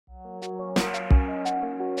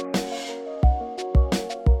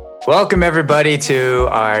Welcome, everybody, to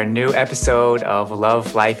our new episode of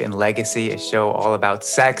Love, Life, and Legacy, a show all about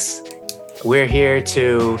sex. We're here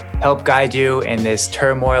to help guide you in this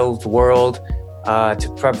turmoil world,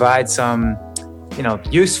 to provide some,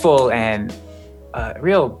 useful and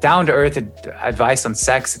real down-to-earth advice on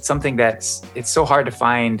sex. It's something it's so hard to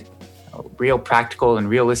find real practical and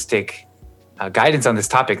realistic guidance on this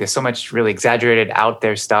topic. There's so much really exaggerated out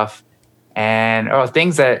there stuff and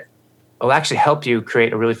things that will actually help you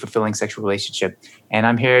create a really fulfilling sexual relationship. And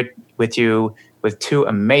I'm here with you with two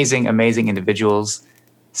amazing individuals,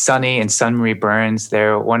 Sunny and Sunmarie Burns.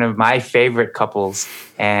 They're one of my favorite couples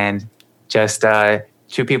and just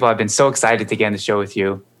two people I've been so excited to get on the show with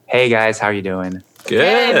you. Hey guys, how are you doing?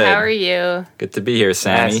 Good. How are you? Good to be here,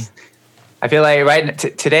 Sammy. Yes. I feel like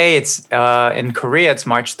today it's in Korea, it's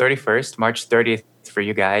March 31st, March 30th for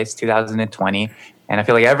you guys, 2020. And I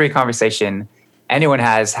feel like every conversation anyone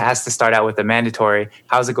has to start out with a mandatory,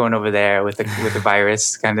 how's it going over there with the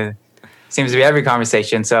virus? Kind of seems to be every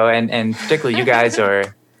conversation. So, and particularly you guys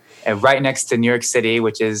are right next to New York City,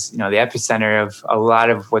 which is, the epicenter of a lot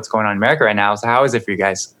of what's going on in America right now. So how is it for you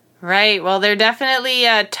guys? Right. Well, they're definitely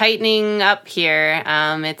tightening up here.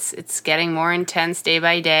 It's getting more intense day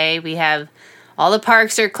by day. We have all the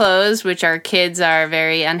parks are closed, which our kids are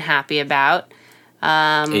very unhappy about.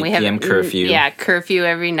 8 p.m. curfew. Yeah, curfew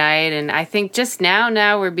every night. And I think just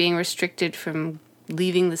now we're being restricted from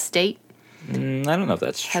leaving the state. I don't know if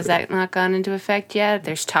that's true. Has that not gone into effect yet?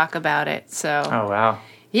 There's talk about it. So. Oh, wow.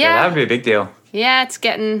 Yeah. That would be a big deal. Yeah, it's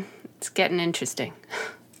getting interesting.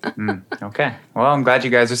 Okay. Well, I'm glad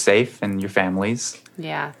you guys are safe and your families.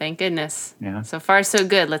 Yeah, thank goodness. Yeah. So far, so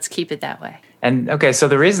good. Let's keep it that way. And okay, so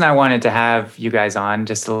the reason I wanted to have you guys on,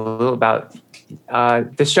 just a little about,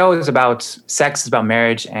 the show is about sex, is about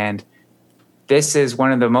marriage, and this is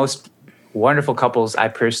one of the most wonderful couples I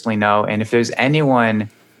personally know. And if there's anyone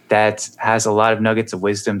that has a lot of nuggets of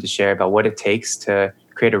wisdom to share about what it takes to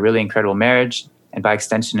create a really incredible marriage, and by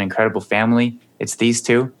extension, an incredible family, it's these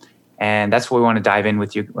two. And that's what we want to dive in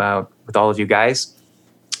with you, with all of you guys.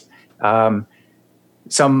 Some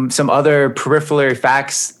other peripheral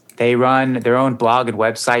facts. They run their own blog and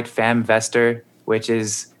website, Famvestor, which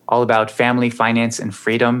is all about family, finance, and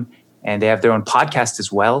freedom. And they have their own podcast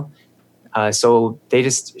as well. So they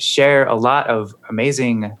just share a lot of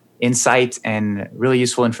amazing insight and really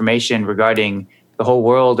useful information regarding the whole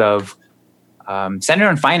world of centered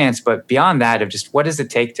on finance, but beyond that, of just what does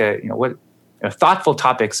it take to, thoughtful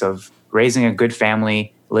topics of raising a good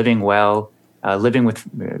family, living well, living with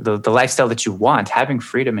the lifestyle that you want, having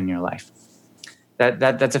freedom in your life.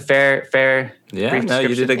 That's a fair. Yeah, no,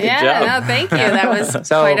 you did a good job. Yeah, no, thank you. That was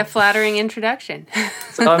quite a flattering introduction.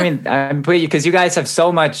 So I mean, I'm pleased because you guys have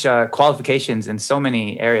so much qualifications in so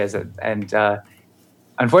many areas, and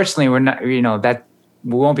unfortunately, we're not. That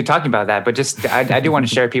we won't be talking about that. But just I do want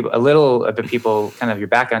to share a little bit kind of your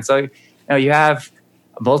background. So you have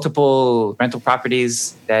multiple rental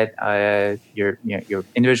properties that you're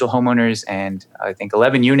individual homeowners, and I think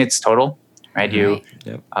 11 units total, right? You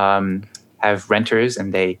have renters,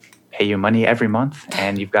 and they pay you money every month,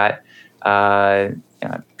 and you've got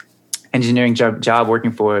engineering job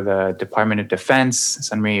working for the Department of Defense.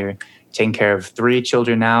 Sunmarie, you're taking care of 3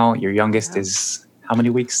 children now. Your youngest is how many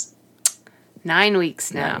weeks? 9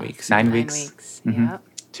 weeks now. 9 weeks. Mm-hmm. Yep.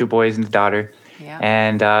 2 boys and a daughter.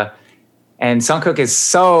 Yeah. And Sungkook is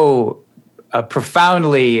so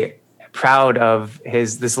profoundly proud of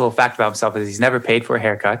this little fact about himself is he's never paid for a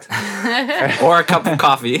haircut or a cup of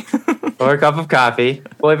coffee. Or a cup of coffee.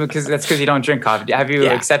 Well, because you don't drink coffee. Have you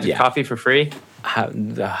accepted coffee for free? I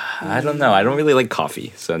don't know. I don't really like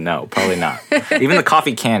coffee, so no, probably not. Even the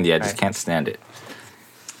coffee candy, I just can't stand it.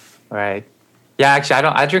 Right. Yeah, actually,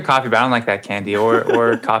 I drink coffee, but I don't like that candy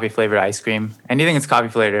or coffee flavored ice cream. Anything that's coffee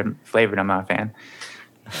flavored, I'm not a fan.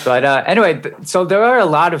 But anyway, so there are a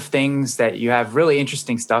lot of things that you have really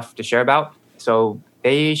interesting stuff to share about. So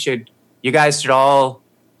you guys should all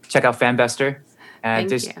check out Famvestor.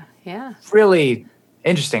 Thank you. Yeah. Really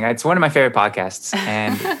interesting. It's one of my favorite podcasts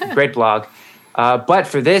and great blog. But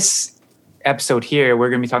for this episode here,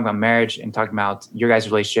 we're going to be talking about marriage and talking about your guys'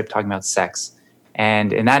 relationship, talking about sex.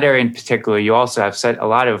 And in that area in particular, you also have said a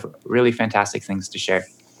lot of really fantastic things to share.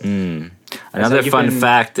 Another fun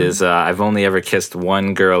fact is I've only ever kissed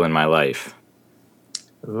one girl in my life.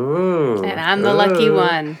 Ooh. And I'm the lucky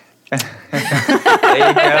one. There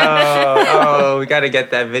you go. Oh, we got to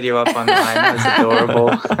get that video up online. That's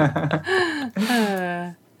adorable.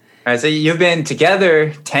 All right, so you've been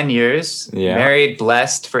together 10 years, married,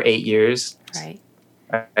 blessed for 8 years. Right.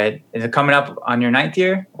 right? Is it coming up on your 9th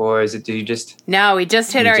year, or is it? Do you just? No, we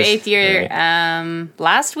just hit our 8th year right.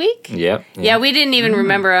 last week. Yep. Yeah, we didn't even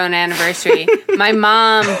remember our own anniversary. My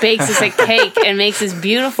mom bakes us a cake and makes this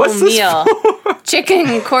beautiful meal,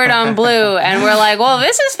 chicken cordon bleu, and we're like, well,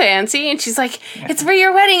 this is fancy. And she's like, it's for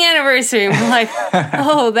your wedding anniversary. And we're like,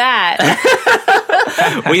 oh, that.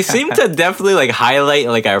 We seem to definitely like highlight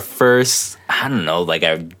like our first, I don't know, like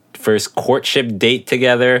our first courtship date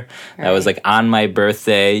together. Right. That was like on my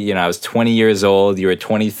birthday. You know, I was 20 years old. You were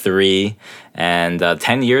 23. And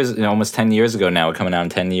 10 years, almost 10 years ago now. We're coming out in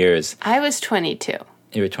 10 years. I was 22.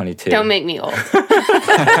 You were 22. Don't make me old.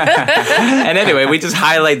 And anyway, we just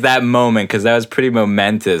highlight that moment because that was pretty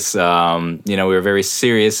momentous. We were very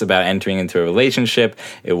serious about entering into a relationship.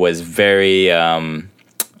 It was very,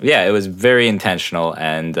 it was very intentional.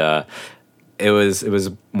 And it was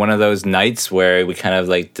one of those nights where we kind of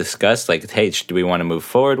like discussed like, hey, do we want to move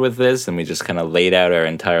forward with this? And we just kind of laid out our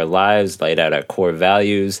entire lives, laid out our core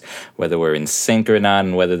values, whether we're in sync or not,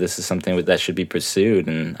 and whether this is something that should be pursued.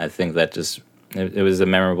 And I think that it was a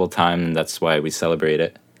memorable time, and that's why we celebrate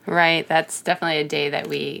it. Right. That's definitely a day that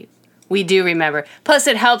we do remember. Plus,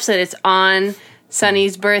 it helps that it's on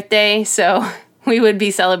Sonny's birthday, so we would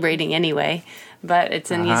be celebrating anyway. But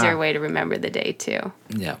it's an easier way to remember the day, too.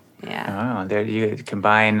 Yeah. Yeah. Oh, there you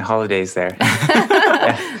combine holidays there.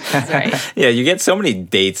 That's right. Yeah, you get so many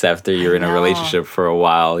dates after you're in a relationship for a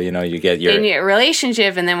while. You know, you get your... In your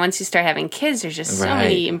relationship, and then once you start having kids, there's just so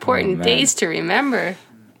many important days to remember.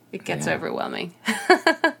 It gets overwhelming.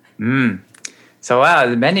 So wow,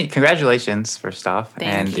 many congratulations first off.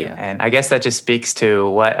 Thank you. And I guess that just speaks to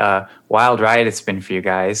what a wild ride it's been for you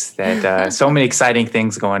guys. That so many exciting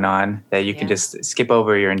things going on that you can just skip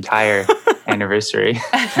over your entire anniversary.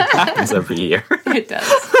 Happens every year. It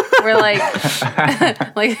does. We're like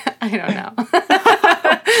I don't know.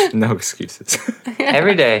 No excuses.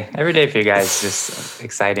 Every day for you guys is just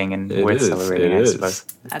exciting and worth celebrating, I suppose.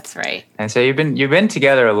 That's right. And so you've been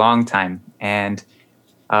together a long time, and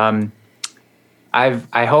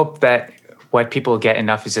I hope that what people get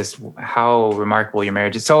enough is just how remarkable your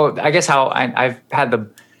marriage is. So I guess how I've had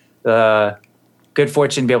the good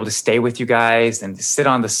fortune to be able to stay with you guys and to sit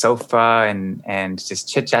on the sofa and just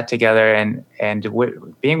chit chat together, and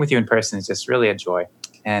being with you in person is just really a joy.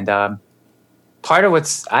 And part of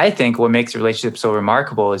what makes a relationship so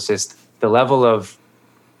remarkable is just the level of,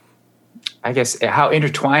 I guess, how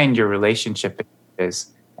intertwined your relationship is.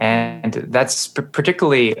 And that's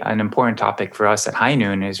particularly an important topic for us at High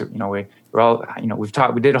Noon. Is we're all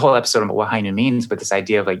we did a whole episode about what High Noon means, but this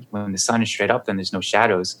idea of like when the sun is straight up, then there's no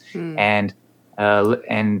shadows, and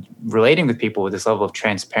relating with people with this level of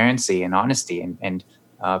transparency and honesty, and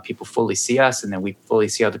people fully see us, and then we fully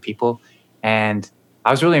see other people. And I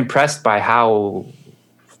was really impressed by how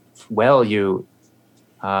well you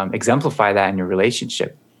exemplify that in your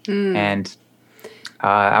relationship, and.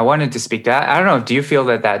 I wanted to speak to that. I don't know. Do you feel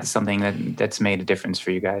that that's something that's made a difference for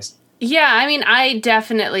you guys? Yeah, I mean, I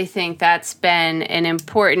definitely think that's been an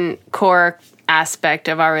important core aspect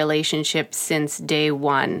of our relationship since day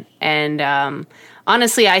one. And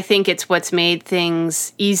honestly, I think it's what's made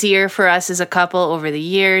things easier for us as a couple over the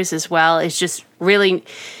years as well. It's just really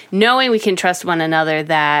knowing we can trust one another,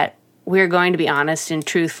 that we're going to be honest and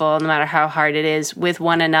truthful no matter how hard it is with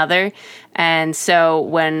one another. And so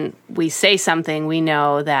when we say something, we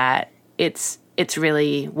know that it's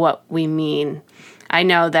really what we mean. I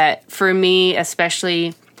know that for me,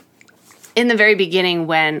 especially in the very beginning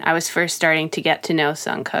when I was first starting to get to know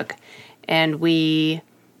Sungkook, and we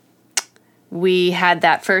had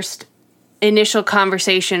that first initial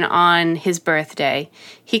conversation on his birthday,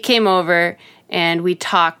 he came over and we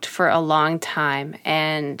talked for a long time.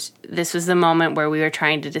 And this was the moment where we were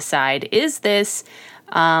trying to decide, is this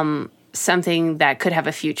something that could have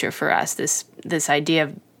a future for us, this idea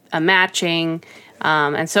of a matching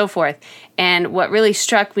and so forth. And what really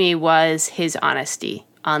struck me was his honesty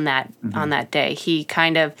on that day. He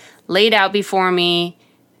kind of laid out before me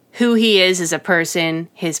who he is as a person,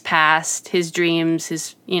 his past, his dreams,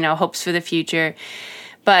 his hopes for the future.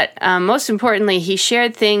 But most importantly, he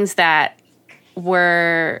shared things that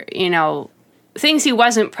were, things he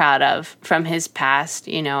wasn't proud of from his past,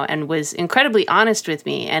 and was incredibly honest with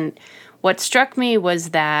me. And what struck me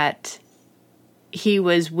was that he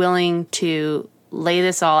was willing to lay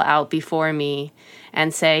this all out before me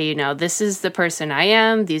and say, this is the person I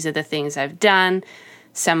am. These are the things I've done.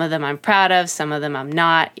 Some of them I'm proud of. Some of them I'm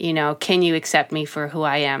not. Can you accept me for who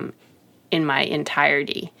I am in my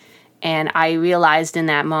entirety? And I realized in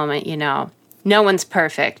that moment, no one's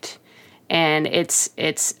perfect. And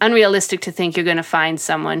it's unrealistic to think you're going to find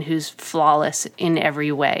someone who's flawless in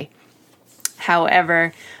every way.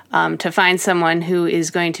 However, to find someone who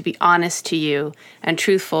is going to be honest to you and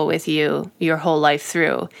truthful with you your whole life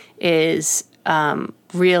through is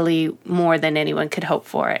really more than anyone could hope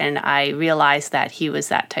for. And I realized that he was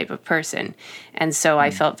that type of person. And so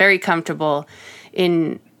I felt very comfortable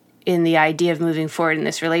in the idea of moving forward in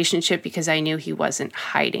this relationship because I knew he wasn't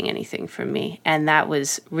hiding anything from me. And that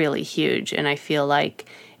was really huge. And I feel like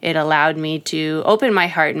it allowed me to open my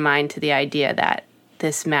heart and mind to the idea that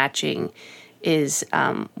this matching is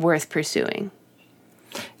worth pursuing.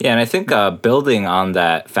 Yeah, and I think building on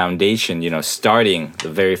that foundation, starting the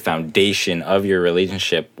very foundation of your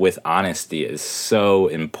relationship with honesty is so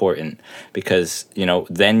important because,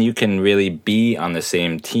 then you can really be on the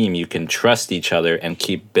same team. You can trust each other and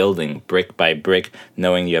keep building brick by brick,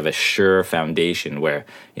 knowing you have a sure foundation where,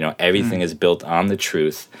 everything is built on the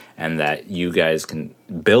truth and that you guys can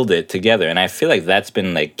build it together. And I feel like that's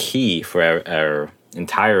been like key for our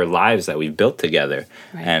entire lives that we've built together.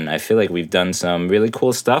 Right. And I feel like we've done some really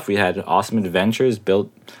cool stuff. We had awesome adventures, built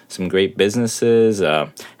some great businesses,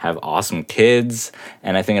 have awesome kids,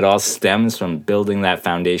 and I think it all stems from building that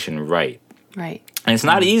foundation right. Right. And it's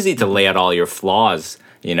not easy to lay out all your flaws,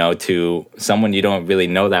 to someone you don't really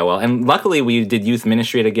know that well. And luckily we did youth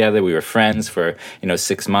ministry together. We were friends for,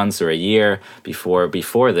 6 months or a year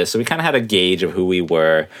before this. So we kind of had a gauge of who we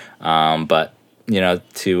were. But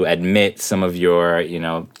to admit some of your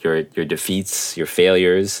defeats, your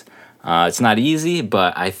failures. It's not easy,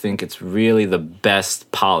 but I think it's really the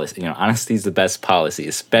best policy. Honesty is the best policy,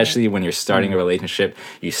 especially when you're starting a relationship.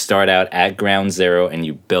 You start out at ground zero and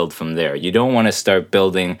you build from there. You don't want to start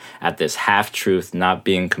building at this half-truth, not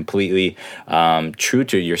being completely true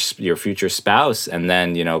to your future spouse. And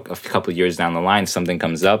then, a couple of years down the line, something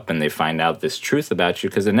comes up and they find out this truth about you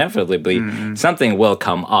because inevitably something will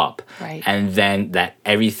come up. Right. And then that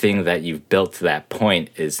everything that you've built to that point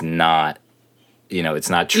is not it's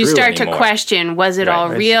not true. You start anymore. To question, was it all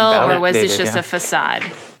real or was this just a facade?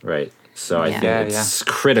 Right. So I think it's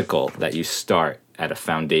critical that you start at a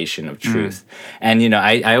foundation of truth. And,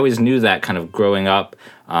 I always knew that kind of growing up,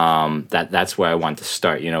 that's where I want to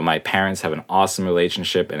start. My parents have an awesome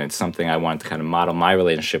relationship, and it's something I want to kind of model my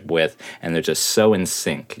relationship with, and they're just so in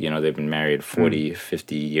sync. They've been married 40,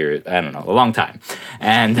 50 years, I don't know, a long time.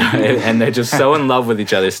 And and they're just so in love with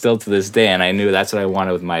each other still to this day, and I knew that's what I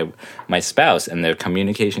wanted with my spouse, and their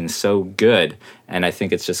communication is so good. And I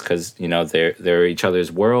think it's just because, they're each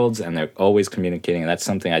other's worlds, and they're always communicating, and that's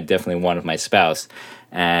something I definitely want with my spouse.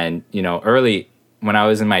 And, early when I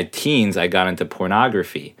was in my teens, I got into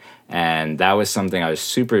pornography, and that was something I was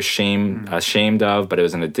super ashamed of, but it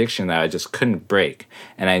was an addiction that I just couldn't break.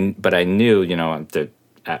 But I knew,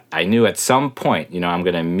 I knew at some point, I'm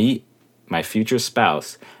going to meet my future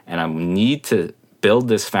spouse, and I need to build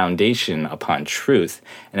this foundation upon truth.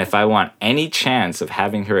 And if I want any chance of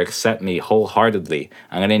having her accept me wholeheartedly,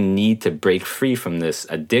 I'm going to need to break free from this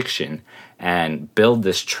addiction and build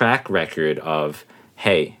this track record of,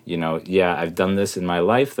 hey, I've done this in my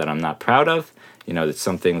life that I'm not proud of. It's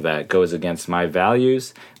something that goes against my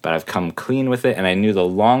values, but I've come clean with it. And I knew the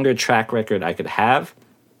longer track record I could have,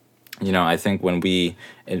 I think when we,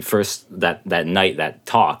 that night, that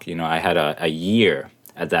talk, I had a year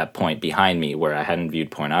at that point behind me where I hadn't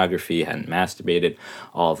viewed pornography, hadn't masturbated,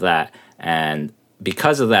 all of that. And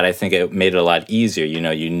because of that, I think it made it a lot easier.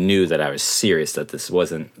 You knew that I was serious, that this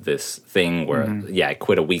wasn't this thing where, I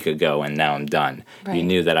quit a week ago and now I'm done. Right. You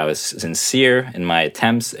knew that I was sincere in my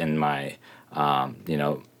attempts and my,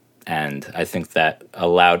 and I think that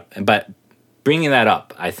allowed, but bringing that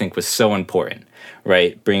up, I think was so important,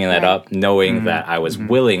 right? Bringing that up, knowing that I was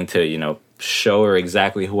willing to, show her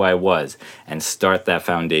exactly who I was and start that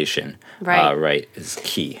foundation, right, is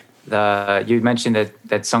key. You mentioned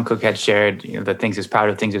that Sungkook had shared, the things he's proud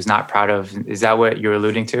of, things he's not proud of. Is that what you're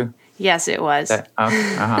alluding to? Yes, it was. Right.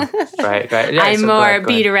 Yeah, I'm more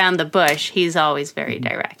beat around the bush. He's always very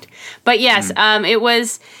direct. But yes, it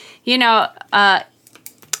was, I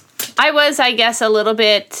was, I guess, a little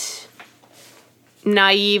bit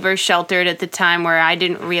naive or sheltered at the time where I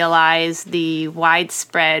didn't realize the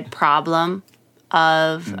widespread problem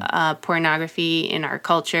of pornography in our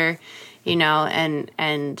culture,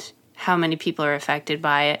 and how many people are affected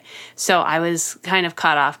by it. So I was kind of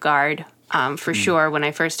caught off guard, for sure, when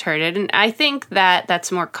I first heard it. And I think that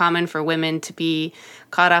that's more common for women to be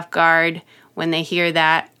caught off guard when they hear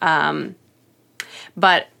that.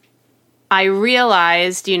 But I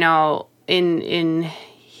realized,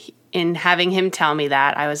 in having him tell me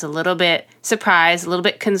that, I was a little bit surprised, a little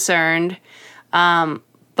bit concerned.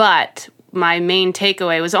 But my main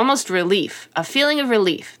takeaway was almost relief, a feeling of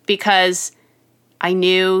relief, because I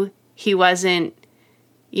knew he wasn't,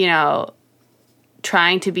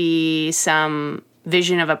 trying to be some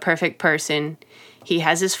vision of a perfect person. He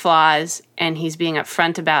has his flaws, and he's being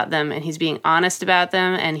upfront about them, and he's being honest about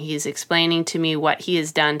them, and he's explaining to me what he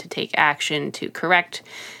has done to take action to correct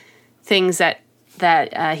things that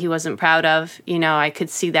he wasn't proud of. You know, I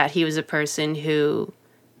could see that he was a person who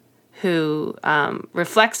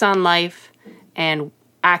reflects on life and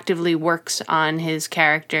actively works on his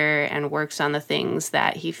character and works on the things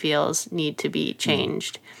that he feels need to be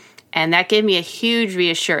changed. And that gave me a huge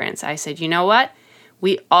reassurance. I said, you know what?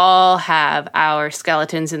 We all have our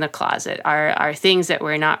skeletons in the closet, our things that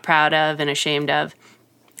we're not proud of and ashamed of.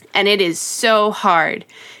 And it is so hard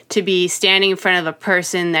to be standing in front of a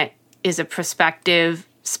person that is a prospective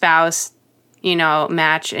spouse, you know,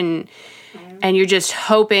 match, and you're just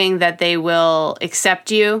hoping that they will accept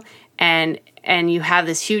you, and you have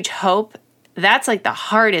this huge hope. That's like the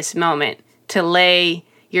hardest moment, to lay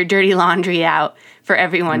your dirty laundry out for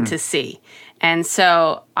everyone to see. And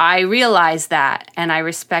so I realized that, and I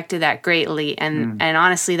respected that greatly. And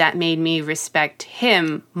honestly, that made me respect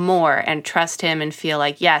him more and trust him and feel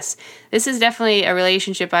like, yes, this is definitely a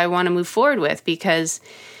relationship I want to move forward with, because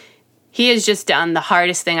he has just done the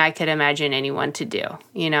hardest thing I could imagine anyone to do.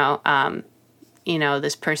 You know,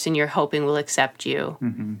 this person you're hoping will accept you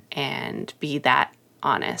and be that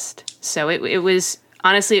honest. So it was,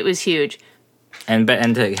 honestly, it was huge. And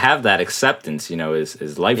to have that acceptance, you know, is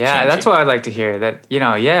life changing. Yeah, that's what I'd like to hear. That, you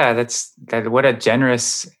know, what a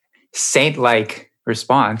generous, saint-like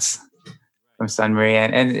response from Sunmarie.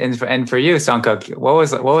 And for you, Songkuk, what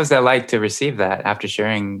was that like to receive that after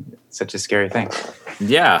sharing such a scary thing?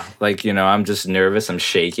 Yeah, like, you know, I'm just nervous. I'm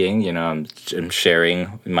shaking. You know, I'm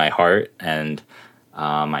sharing my heart and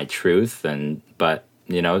my truth, but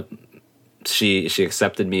you know, she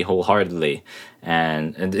accepted me wholeheartedly,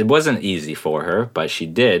 and it wasn't easy for her, but she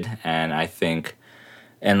did. And I think,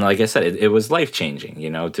 and like I said, it was life changing. You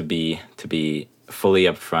know, to be fully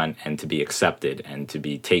upfront and to be accepted and to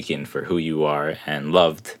be taken for who you are and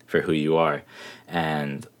loved for who you are.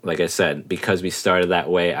 And like I said, because we started that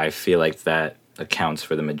way, I feel like that accounts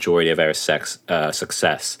for the majority of our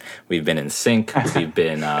success. We've been in sync. We've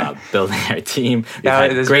been building our team. We've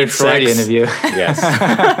had great Freudian sex. of you. Yes.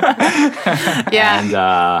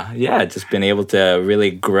 Yeah. And just been able to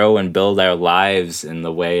really grow and build our lives in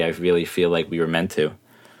the way I really feel like we were meant to.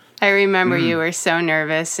 I remember you were so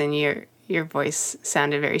nervous, and your voice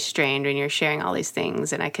sounded very strained when you're sharing all these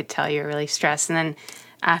things, and I could tell you were really stressed. And then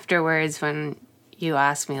afterwards, when you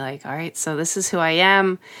asked me, like, all right, so this is who I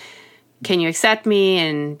am, can you accept me,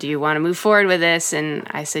 and do you want to move forward with this? And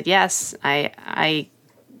I said, yes, I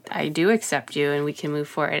do accept you, and we can move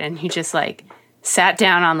forward. And you just like sat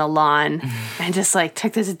down on the lawn and just like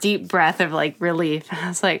took this deep breath of like relief. And I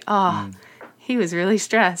was like, oh, he was really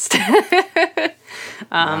stressed.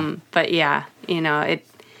 But yeah, you know,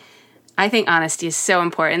 I think honesty is so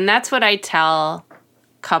important. And that's what I tell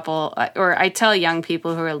I tell young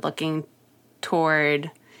people who are looking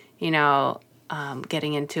toward, you know,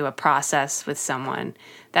 getting into a process with someone.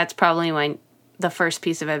 That's probably the first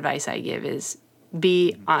piece of advice I give is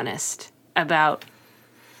be honest about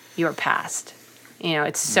your past. You know,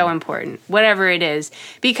 it's so important, whatever it is,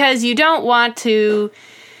 because you don't want to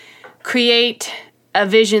create a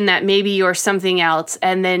vision that maybe you're something else,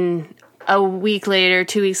 and then a week later,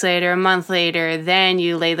 2 weeks later, a month later, then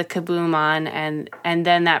you lay the kaboom on, and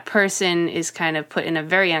then that person is kind of put in a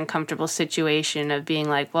very uncomfortable situation of being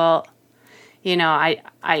like, well, you know,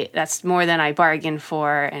 I that's more than I bargained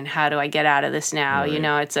for, and how do I get out of this now? Right. You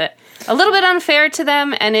know, it's a little bit unfair to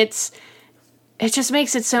them, and it just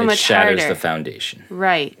makes it so much harder. It shatters the foundation.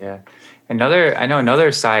 Right. Yeah. I know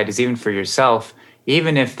another side is, even for yourself,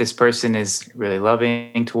 even if this person is really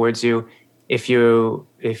loving towards you, if you're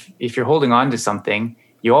holding on to something,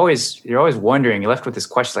 you're always wondering, you're left with this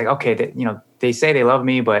question, like, okay, you know, they say they love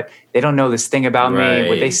me, but they don't know this thing about me.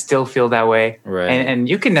 Would they still feel that way? Right. And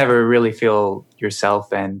you can never really feel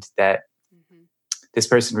yourself and that this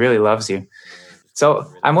person really loves you.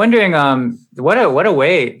 So I'm wondering, what a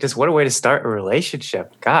way to start a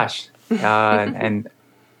relationship. Gosh. And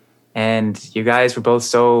you guys were both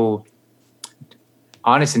so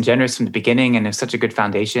honest and generous from the beginning, and it's such a good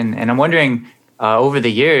foundation. And I'm wondering, over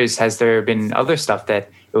the years, has there been other stuff that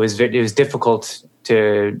it was difficult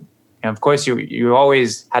to? And of course, you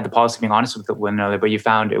always had the policy of being honest with one another, but you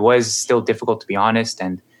found it was still difficult to be honest,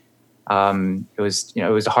 and it was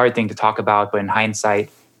a hard thing to talk about. But in hindsight,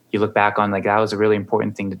 you look back on, like, that was a really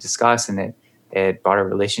important thing to discuss, and it brought our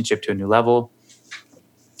relationship to a new level.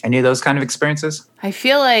 Any of those kind of experiences? I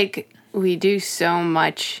feel like we do so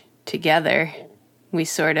much together. We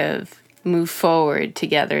sort of move forward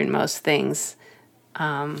together in most things.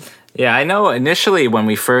 Yeah, I know initially when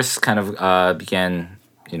we first kind of began,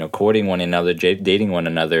 courting one another, dating one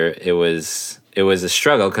another, it was a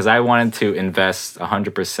struggle because I wanted to invest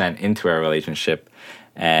 100% into our relationship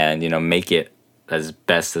and, make it as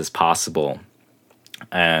best as possible.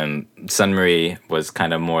 And Sunmarie was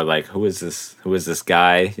kind of more like, who is this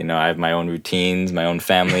guy? I have my own routines, my own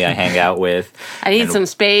family I hang out with. I need some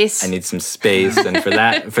space. And for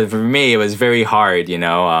that, for me, it was very hard.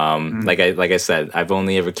 Like I said, I've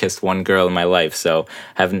only ever kissed one girl in my life, so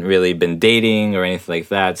haven't really been dating or anything like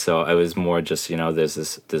that. So I was more just, there's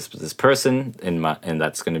this person and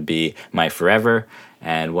that's going to be my forever.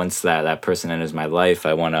 And once that person enters my life,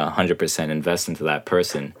 I want to 100% invest into that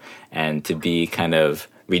person. And to be kind of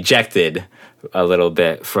rejected a little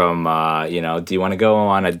bit from, do you want to go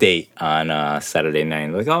on a date on Saturday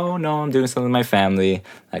night? Like, oh, no, I'm doing something with my family.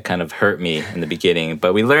 That kind of hurt me in the beginning.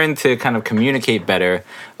 But we learned to kind of communicate better,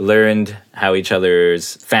 learned how each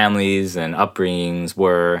other's families and upbringings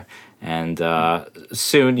were. And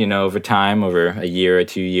soon, over time, over a year or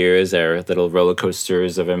 2 years, our little roller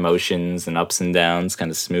coasters of emotions and ups and downs kind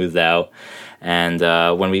of smoothed out. And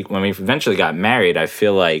when we eventually got married, I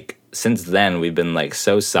feel like since then we've been like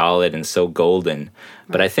so solid and so golden.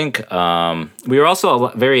 But I think we were also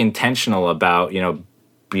very intentional about,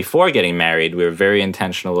 before getting married, we were very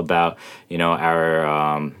intentional about,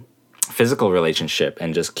 our physical relationship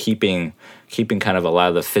and just keeping kind of a lot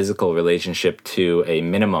of the physical relationship to a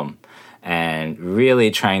minimum. And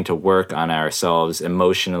really trying to work on ourselves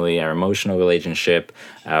emotionally, our emotional relationship,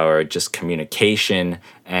 our just communication,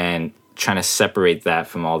 and trying to separate that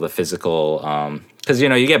from all the physical. Because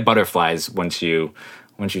you get butterflies once you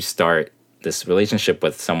start this relationship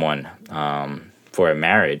with someone for a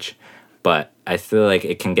marriage. But I feel like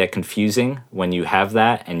it can get confusing when you have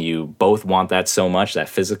that and you both want that so much, that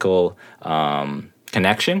physical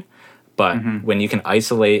connection. But when you can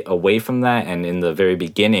isolate away from that and in the very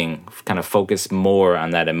beginning kind of focus more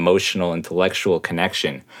on that emotional, intellectual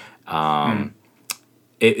connection,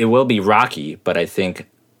 it will be rocky, but I think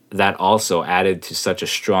that also added to such a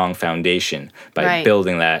strong foundation by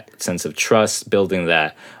building that sense of trust, building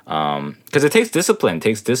that, because it takes discipline. It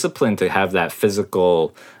takes discipline to have that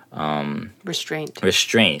physical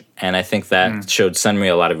restraint. And I think that showed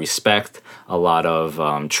Sunmarie a lot of respect, a lot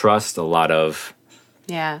of trust, a lot of...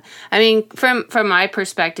 Yeah. I mean, from my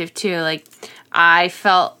perspective too, like I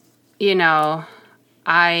felt, I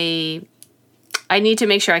need to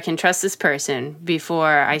make sure I can trust this person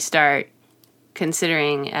before I start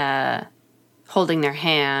considering holding their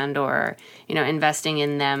hand or, investing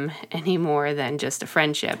in them any more than just a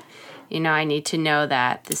friendship. I need to know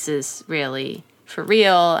that this is really for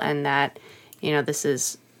real and that, this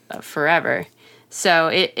is forever. So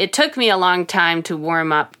it took me a long time to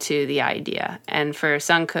warm up to the idea. And for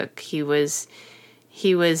Sunkook, he was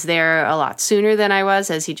there a lot sooner than I was,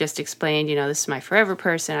 as he just explained, this is my forever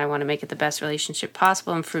person. I want to make it the best relationship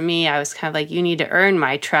possible. And for me, I was kind of like, you need to earn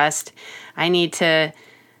my trust. I need to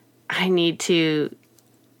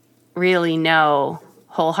really know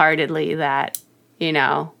wholeheartedly that,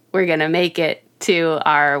 we're going to make it to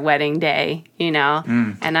our wedding day, and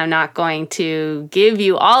I'm not going to give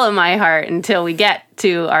you all of my heart until we get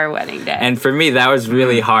to our wedding day. And for me, that was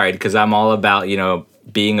really hard because I'm all about,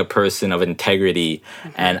 being a person of integrity.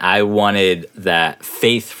 And I wanted that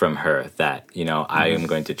faith from her that, I am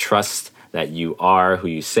going to trust that you are who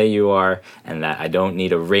you say you are and that I don't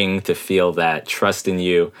need a ring to feel that trust in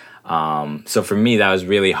you. So for me, that was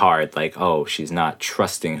really hard. Like, oh, she's not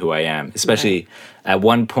trusting who I am. Especially at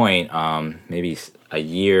one point, maybe a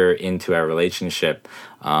year into our relationship,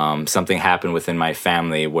 something happened within my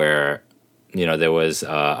family where, there was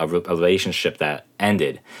a relationship that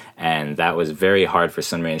ended. And that was very hard for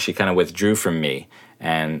Sunmarie. And she kind of withdrew from me.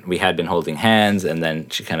 And we had been holding hands. And then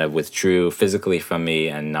she kind of withdrew physically from me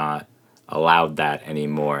and not allowed that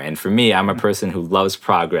anymore. And for me, I'm a person who loves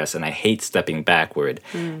progress and I hate stepping backward.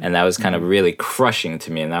 And that was kind of really crushing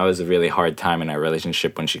to me. And that was a really hard time in our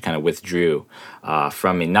relationship when she kind of withdrew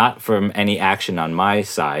from me, not from any action on my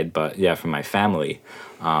side, but from my family.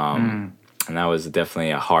 And that was definitely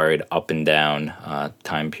a hard up and down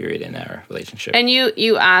time period in our relationship. And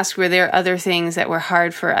you asked, were there other things that were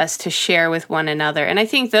hard for us to share with one another? And I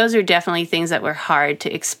think those are definitely things that were hard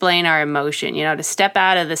to explain our emotion, to step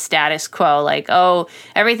out of the status quo, like, oh,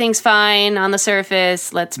 everything's fine on the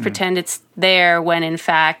surface. Let's pretend it's there when in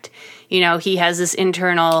fact, he has this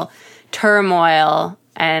internal turmoil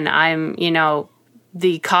and I'm,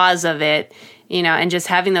 the cause of it. And just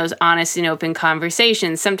having those honest and open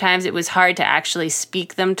conversations. Sometimes it was hard to actually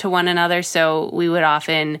speak them to one another, so we would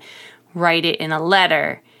often write it in a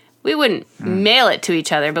letter. we wouldn't mail it to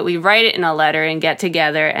each other, but we write it in a letter and get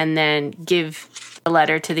together and then give the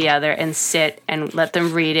letter to the other and sit and let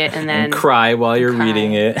them read it and then and cry while you're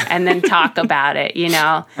reading it. And then talk about it, we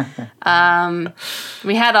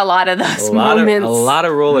had a lot of those moments. A lot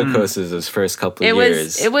of roller coasters those first couple of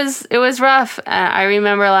years. It was rough. I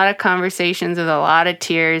remember a lot of conversations with a lot of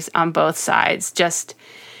tears on both sides. Just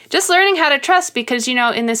learning how to trust, because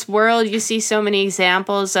in this world you see so many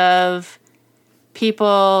examples of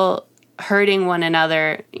people hurting one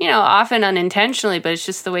another, often unintentionally, but it's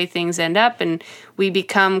just the way things end up, and we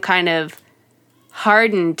become kind of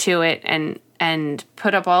hardened to it and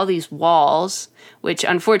put up all these walls, which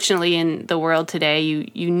unfortunately in the world today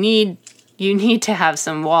you need to have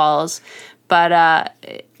some walls. But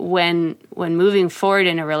when moving forward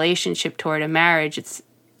in a relationship toward a marriage,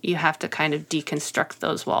 you have to kind of deconstruct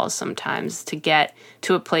those walls sometimes to get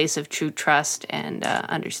to a place of true trust and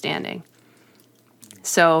understanding.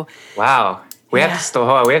 So wow, we have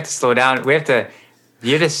to slow down.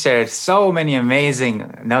 You just shared so many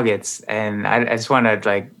amazing nuggets, and I just want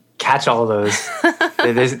to catch all those.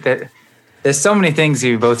 There's so many things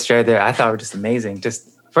you both shared there. I thought were just amazing. Just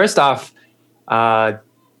first off, I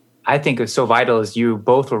think it was so vital is you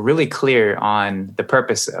both were really clear on the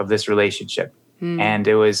purpose of this relationship, and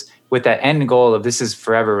it was with that end goal of this is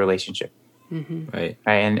forever relationship, right?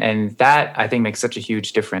 And that I think makes such a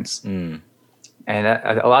huge difference. And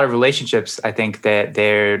a lot of relationships, I think that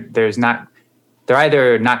they're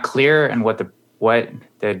either not clear in what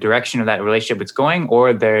the direction of that relationship is going,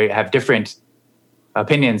 or they have different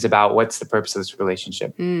opinions about what's the purpose of this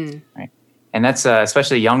relationship, right? And that's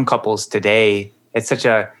especially young couples today. It's such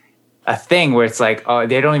a thing where it's like, oh,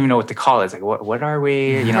 they don't even know what to call it. It's like, what are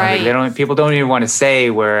we? Right. People don't even want to say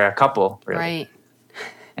we're a couple, really. Right.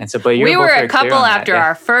 And so, but we were a couple after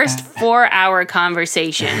our first 4-hour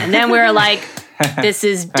conversation, and then we were like, this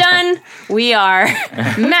is done. We are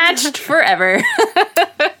matched forever.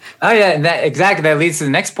 Oh yeah, that leads to the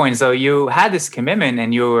next point. So you had this commitment,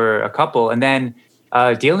 and you were a couple, and then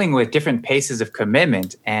dealing with different paces of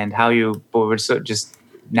commitment, and how you were just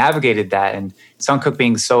navigated that, and Sungkook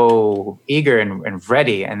being so eager and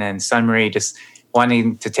ready, and then Sunmarie just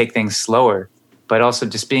wanting to take things slower, but also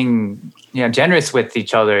just being generous with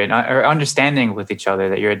each other and or understanding with each other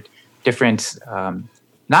that you're at different.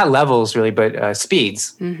 Not levels really, but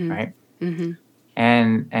speeds, right?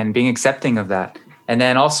 And being accepting of that, and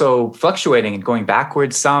then also fluctuating and going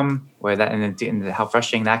backwards some, where that and how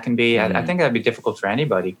frustrating that can be. I think that'd be difficult for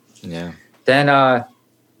anybody. Yeah. Then I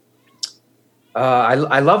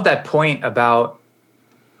love that point about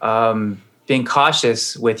being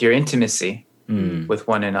cautious with your intimacy with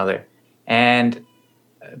one another, and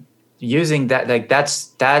using that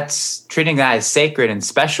that's treating that as sacred and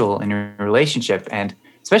special in your relationship. And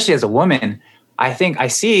especially as a woman, I think I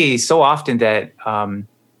see so often that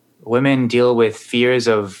women deal with fears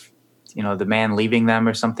of, the man leaving them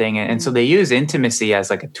or something, and so they use intimacy as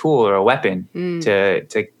like a tool or a weapon to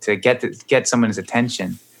get someone's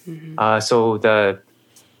attention. So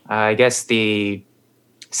I guess the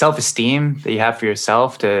self-esteem that you have for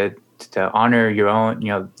yourself to honor your own,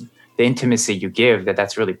 the intimacy you give,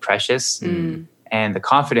 that's really precious, and the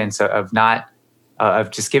confidence of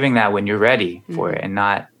just giving that when you're ready for it, and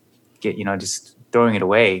not just throwing it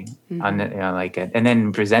away on and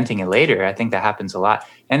then presenting it later. I think that happens a lot.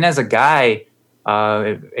 And as a guy,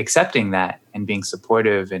 accepting that and being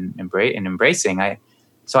supportive and embracing.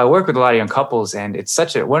 So I work with a lot of young couples, and it's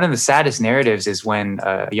one of the saddest narratives is when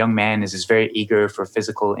a young man is very eager for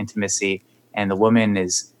physical intimacy, and the woman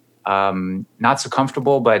is not so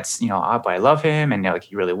comfortable, but but I love him, and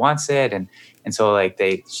he really wants it, and so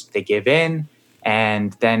they give in.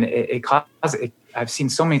 And then it causes. I've seen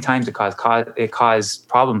so many times it cause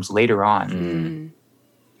problems later on.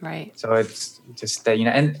 Right. So it's just that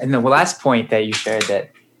and the last point that you shared that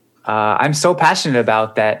I'm so passionate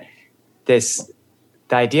about, that the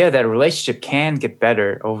idea that a relationship can get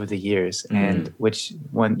better over the years, and which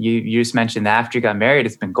when you just mentioned that after you got married,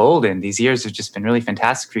 it's been golden. These years have just been really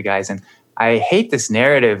fantastic for you guys, and I hate this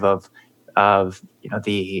narrative of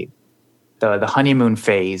the honeymoon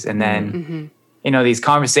phase, and then. These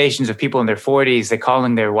conversations of people in their 40s, they're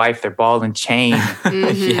calling their wife their ball and chain.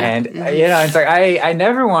 And, it's like, I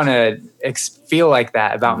never want to feel like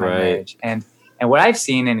that about my marriage. And what I've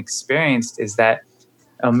seen and experienced is that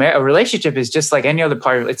a relationship is just like any other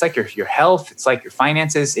part. It's like your health. It's like your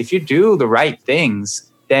finances. If you do the right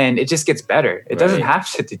things, then it just gets better. It doesn't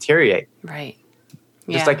have to deteriorate. Right.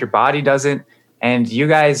 Just like your body doesn't. And you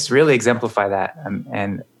guys really exemplify that.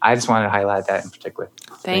 And I just wanted to highlight that in particular.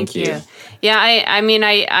 Thank you. Yeah, I mean,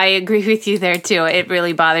 I agree with you there too. It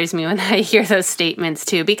really bothers me when I hear those statements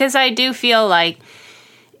too, because I do feel like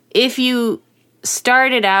if you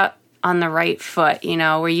started out on the right foot, you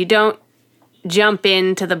know, where you don't jump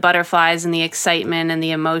into the butterflies and the excitement and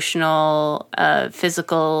the emotional,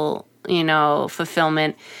 physical, you know,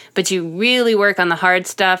 fulfillment, but you really work on the hard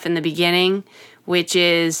stuff in the beginning, which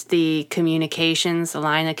is the communications, the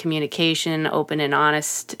line of communication, open and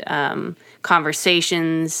honest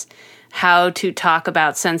conversations, how to talk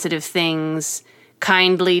about sensitive things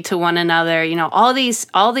kindly to one another, you know, all these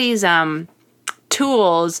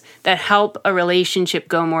tools that help a relationship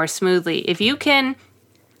go more smoothly. If you can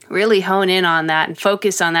really hone in on that and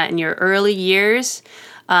focus on that in your early years,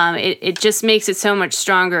 it just makes it so much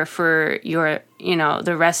stronger for your, you know,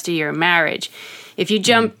 the rest of your marriage. If you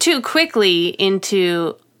jump too quickly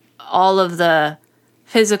into all of the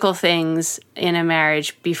physical things in a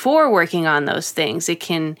marriage before working on those things, it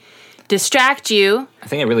can distract you. I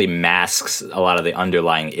think it really masks a lot of the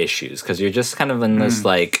underlying issues because you're just kind of in this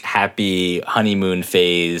like happy honeymoon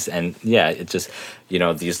phase. And yeah, it just, you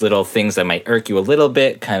know, these little things that might irk you a little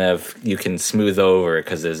bit, kind of you can smooth over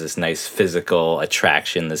because there's this nice physical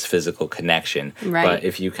attraction, this physical connection. Right. But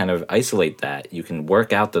if you kind of isolate that, you can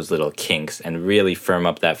work out those little kinks and really firm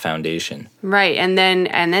up that foundation. Right. And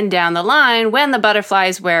then down the line, when the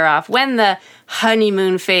butterflies wear off, when the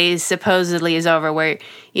honeymoon phase supposedly is over, where,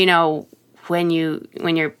 you know, when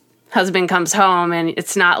your husband comes home and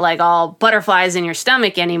it's not like all butterflies in your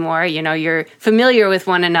stomach anymore, you know, you're familiar with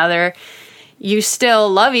one another, you still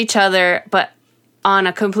love each other, but on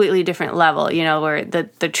a completely different level, you know, where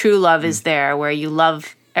the true love is there, where you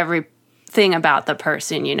love everything about the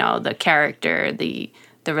person, you know, the character, the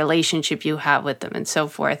relationship you have with them and so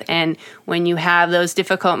forth. And when you have those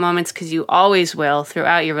difficult moments, because you always will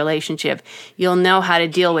throughout your relationship, you'll know how to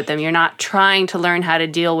deal with them. You're not trying to learn how to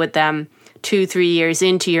deal with them 2-3 years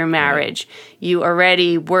into your marriage. You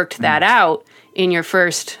already worked that out in your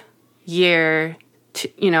first year,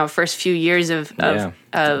 first few years of during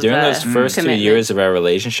those first 2 years of our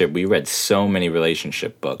relationship, we read so many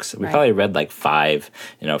relationship books. We probably read like 5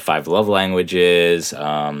 love languages,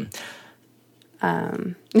 a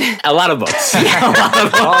lot of books.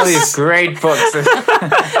 All these great books.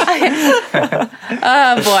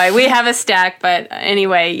 Oh boy, we have a stack. But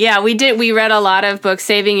anyway, yeah, we read a lot of books.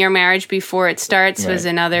 Saving Your Marriage Before It Starts was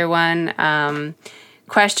another one.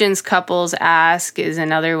 Questions Couples Ask is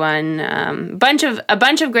another one. A bunch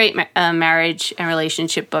of great marriage and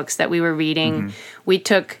relationship books that we were reading. Mm-hmm. We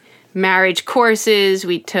took marriage courses.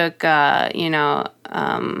 We took a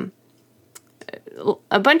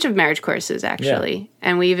bunch of marriage courses, actually.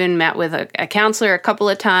 And we even met with a counselor a couple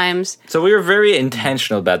of times. So we were very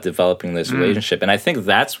intentional about developing this relationship. And I think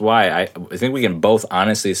that's why I think we can both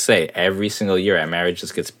honestly say every single year our marriage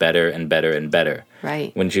just gets better and better and better.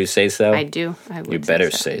 Right. Wouldn't you say so? I do. I would. You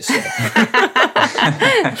better say so.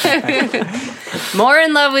 More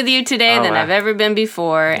in love with you today than I've ever been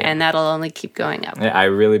before, and that'll only keep going up. I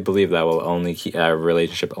really believe that will only our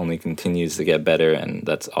relationship only continues to get better, and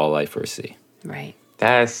that's all I foresee. Right.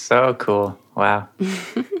 That is so cool. Wow.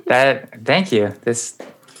 Thank you.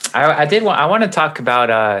 I want to talk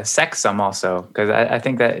about sex some also, because I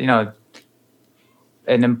think that, you know,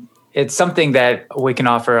 and it's something that we can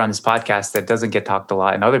offer on this podcast that doesn't get talked a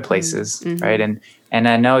lot in other places, right? And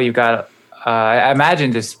I know you've got, I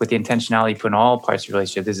imagine just with the intentionality you put in all parts of your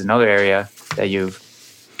relationship, there's another area that you've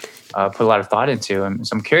put a lot of thought into. And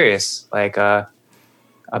so I'm curious, like,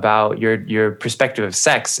 about your perspective of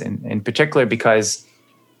sex in particular, because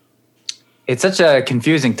it's such a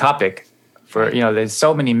confusing topic for, you know, there's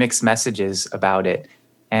so many mixed messages about it.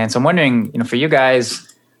 And so I'm wondering, you know, for you guys,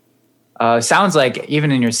 sounds like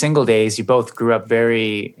even in your single days, you both grew up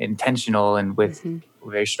very intentional and with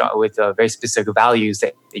very strong, with very specific values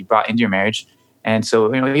that you brought into your marriage. And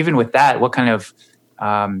so, you know, even with that, what kind of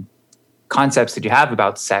concepts did you have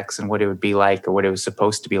about sex and what it would be like or what it was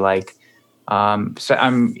supposed to be like? So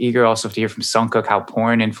I'm eager also to hear from Sungkook how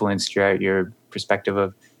porn influenced your perspective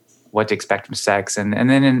of what to expect from sex. And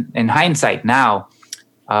then in hindsight now,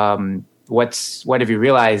 what have you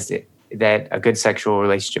realized that a good sexual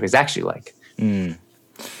relationship is actually like?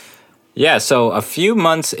 Yeah, so a few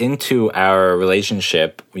months into our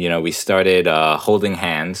relationship, you know, we started holding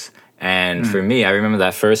hands. And for me, I remember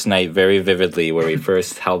that first night very vividly where we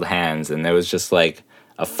first held hands. And it was just like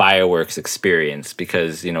a fireworks experience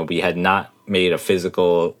because, you know, we had not made a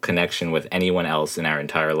physical connection with anyone else in our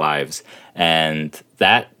entire lives. And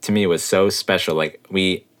that to me was so special. Like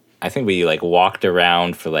I think we like walked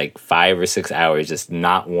around for like 5 or 6 hours just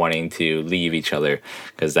not wanting to leave each other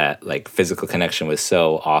because that like physical connection was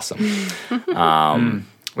so awesome.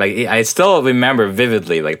 like I still remember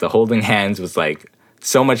vividly, like the holding hands was like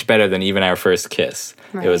so much better than even our first kiss.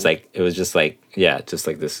 Right. It was just like, just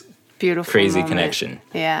like this Beautiful crazy moment. connection.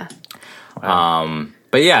 Yeah.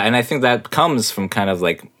 But yeah, and I think that comes from kind of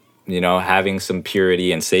like, having some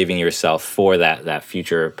purity and saving yourself for that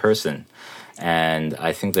future person. And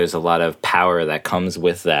I think there's a lot of power that comes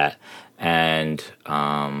with that. And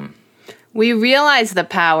we realized the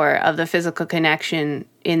power of the physical connection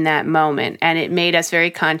in that moment, and it made us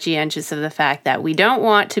very conscientious of the fact that we don't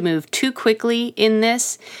want to move too quickly in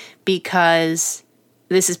this, because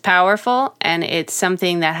this is powerful and it's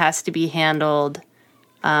something that has to be handled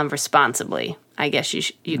responsibly, I guess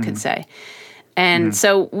you could say. And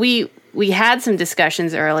so we had some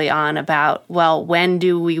discussions early on about, well, when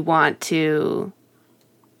do we want to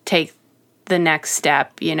take the next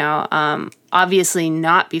step? Obviously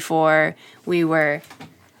not before we were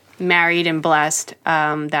married and blessed.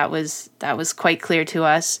 That was quite clear to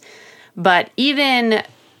us. But even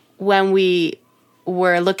when we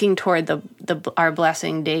were looking toward our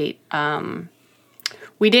blessing date,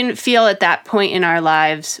 we didn't feel at that point in our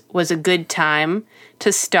lives was a good time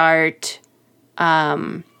to start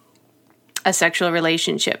a sexual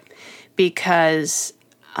relationship, because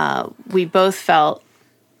we both felt,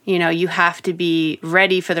 you have to be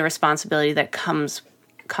ready for the responsibility that comes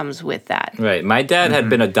with that. Right. My dad had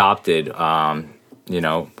been adopted,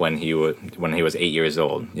 when he was 8 years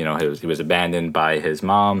old. He was abandoned by his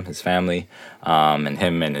mom, his family, and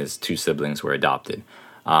him and his two siblings were adopted.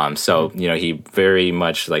 So he very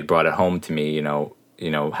much like brought it home to me.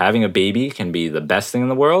 Having a baby can be the best thing in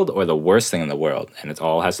the world or the worst thing in the world, and it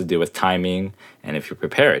all has to do with timing and if you're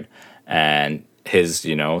prepared. And his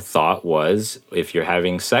thought was, if you're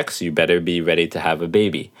having sex, you better be ready to have a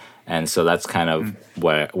baby. And so that's kind of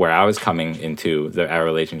where I was coming into our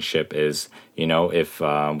relationship is, if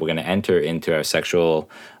we're going to enter into our sexual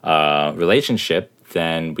relationship,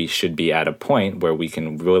 then we should be at a point where we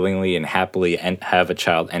can willingly and happily have a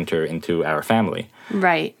child enter into our family.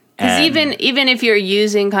 Right. Because even if you're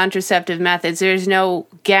using contraceptive methods, there's no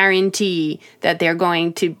guarantee that they're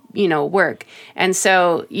going to, work. And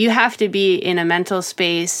so you have to be in a mental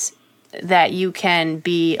space that you can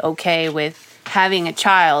be okay with having a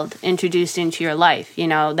child introduced into your life,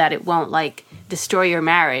 that it won't like destroy your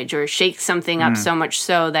marriage or shake something up so much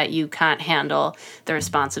so that you can't handle the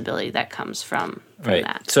responsibility that comes from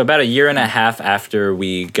that. So about a year and a half after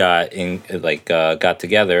we got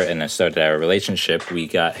together and started our relationship, we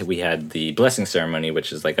had the blessing ceremony,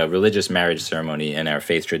 which is like a religious marriage ceremony in our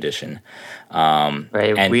faith tradition.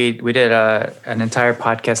 Right. And we did an entire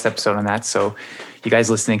podcast episode on that, so you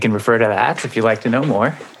guys listening can refer to that if you'd like to know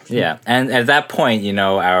more. Yeah, and at that point,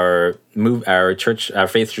 our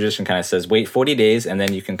faith tradition kind of says wait 40 days and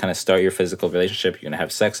then you can kind of start your physical relationship. You're gonna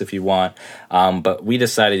have sex if you want, but we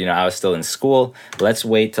decided, I was still in school. Let's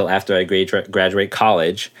wait till after I graduate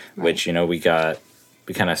college, which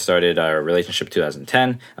we kind of started our relationship in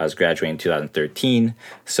 2010. I was graduating in 2013,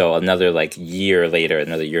 so another year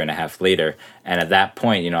and a half later. And at that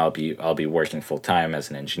point, I'll be working full time as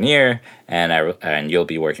an engineer, and you'll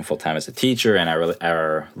be working full time as a teacher, and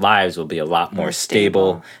our lives will be a lot more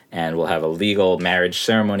stable, and we'll have a legal marriage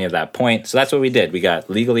ceremony at that point. So that's what we did. We got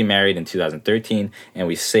legally married in 2013, and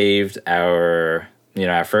we saved our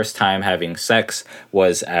first time having sex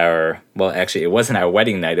was it wasn't our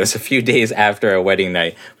wedding night. It was a few days after our wedding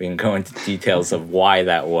night. We can go into details of why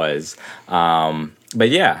that was. But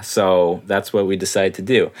yeah, so that's what we decided to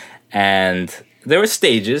do. And there were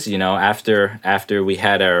stages, after we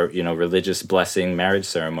had our, religious blessing marriage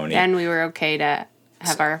ceremony. And we were okay to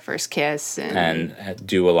have our first kiss. And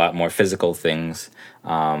do a lot more physical things.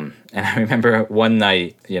 And I remember one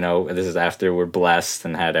night, this is after we're blessed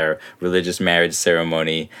and had our religious marriage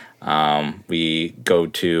ceremony. We go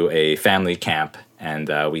to a family camp and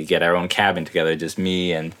we get our own cabin together, just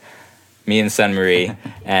me and Sunmarie.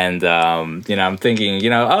 And, I'm thinking,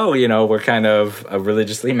 we're kind of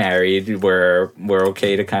religiously married. We're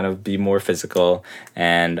okay to kind of be more physical.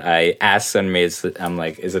 And I asked Sunmarie, I'm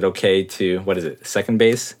like, is it okay to, what is it, second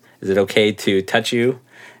base? Is it okay to touch you?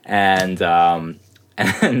 And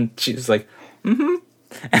she's like, mm-hmm.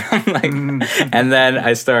 And I'm like, and then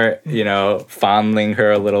I start, fondling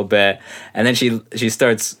her a little bit. And then she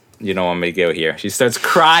starts, you don't want me to go here. She starts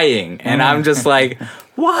crying. And I'm just like,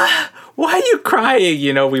 what? Why are you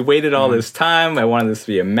crying? We waited all this time. I wanted this to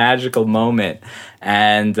be a magical moment.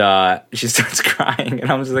 And she starts crying.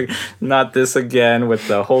 And I'm just like, not this again, with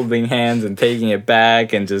the holding hands and taking it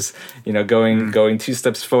back and just, going 2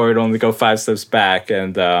 steps forward, only go 5 steps back.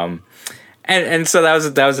 And so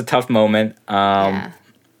that was a tough moment. Yeah.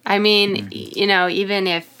 I mean, even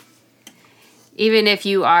if even if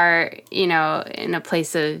you are, in a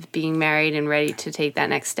place of being married and ready to take that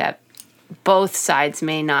next step, both sides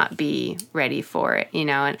may not be ready for it,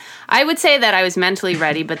 and I would say that I was mentally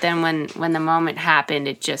ready, but then when the moment happened,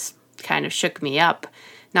 it just kind of shook me up.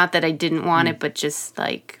 Not that I didn't want it, but just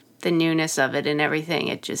like the newness of it and everything,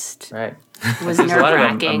 it just was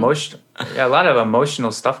nerve-wracking. A lot of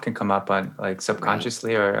emotional stuff can come up on like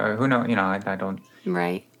subconsciously or who knows, I don't.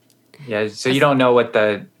 Right. Yeah, so you don't know what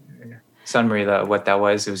the summary, what that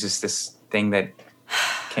was. It was just this thing that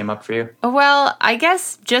came up for you? Well, I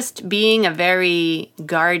guess just being a very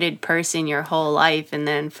guarded person your whole life and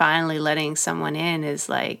then finally letting someone in is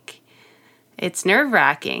like, it's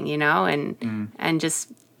nerve-wracking, and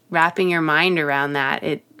just wrapping your mind around that.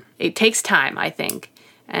 It takes time, I think.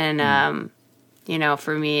 And,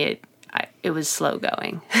 for me, it was slow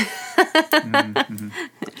going.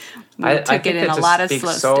 We took it in a lot of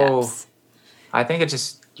slow steps. I think it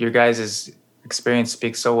just, your guys' experience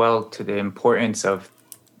speaks so well to the importance of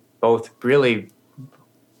both really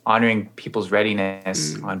honoring people's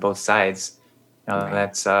readiness on both sides.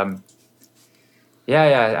 That's, I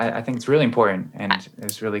think it's really important, and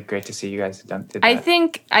it's really great to see you guys did that. I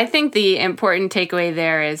think the important takeaway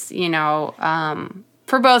there is,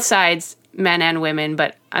 for both sides, men and women,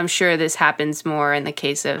 but I'm sure this happens more in the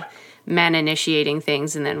case of men initiating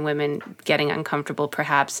things and then women getting uncomfortable,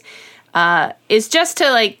 perhaps, is just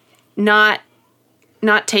to like not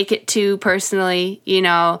take it too personally,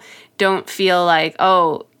 don't feel like,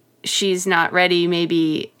 oh, she's not ready.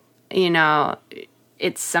 Maybe,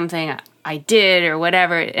 it's something I did or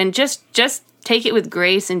whatever. And just take it with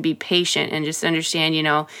grace and be patient and just understand,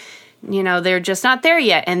 they're just not there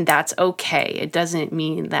yet. And that's okay. It doesn't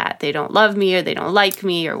mean that they don't love me or they don't like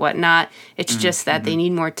me or whatnot. It's just that they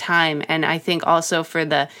need more time. And I think also for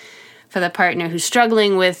the partner who's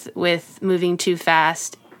struggling with moving too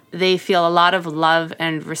fast, they feel a lot of love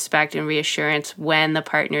and respect and reassurance when the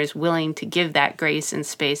partner is willing to give that grace and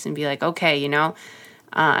space and be like, okay,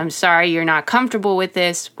 I'm sorry you're not comfortable with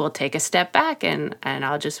this. We'll take a step back and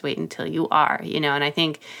I'll just wait until you are, and I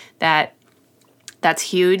think that's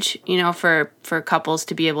huge, for couples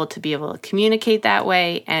to be able to communicate that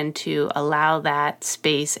way and to allow that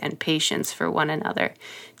space and patience for one another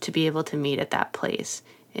to be able to meet at that place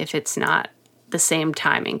if it's not the same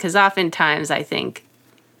timing. Because oftentimes I think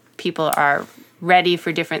people are ready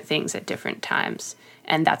for different things at different times,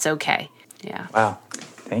 and that's okay. Yeah. Wow.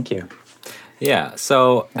 Thank you. Yeah,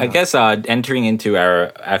 so I guess entering into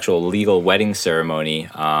our actual legal wedding ceremony,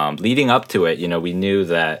 leading up to it, we knew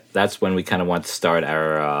that that's when we kind of want to start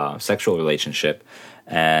our sexual relationship.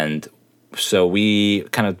 And so we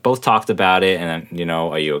kind of both talked about it and,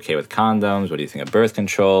 are you okay with condoms? What do you think of birth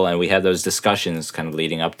control? And we had those discussions kind of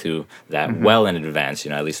leading up to that well in advance,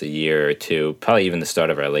 at least a year or two, probably even the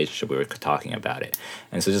start of our relationship, we were talking about it.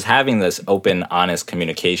 And so just having this open, honest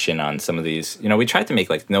communication on some of these, we tried to make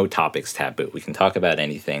like no topics taboo. We can talk about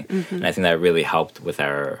anything. And I think that really helped with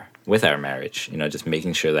our marriage, just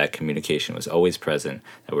making sure that communication was always present,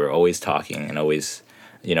 that we were always talking and always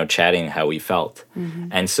chatting how we felt.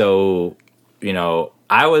 And so,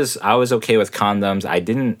 I was okay with condoms. I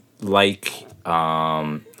didn't like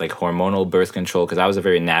hormonal birth control because I was a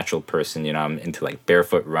very natural person. I'm into like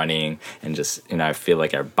barefoot running and just, I feel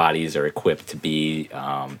like our bodies are equipped to be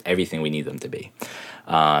everything we need them to be.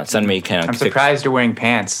 Sunmi kind of. I'm surprised you're wearing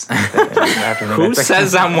pants. Who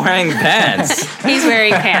says I'm wearing pants? He's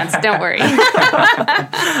wearing pants. Don't worry.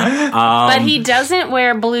 But he doesn't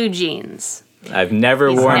wear blue jeans. I've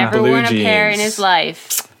never worn blue jeans. A pair in his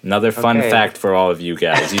life. Another fun fact for all of you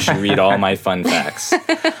guys. You should read all my fun facts.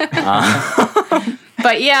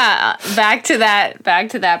 But yeah, back to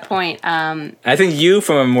that point. I think you,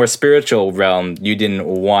 from a more spiritual realm, you didn't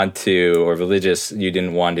want to, or religious, you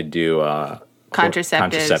didn't want to do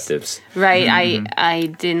contraceptives. Right. I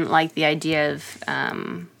didn't like the idea of.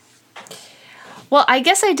 Well, I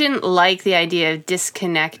guess I didn't like the idea of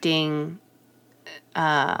disconnecting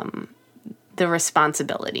the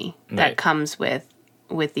responsibility that comes with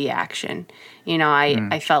the action.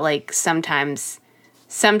 I felt like sometimes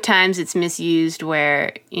it's misused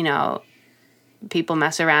where, people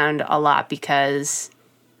mess around a lot because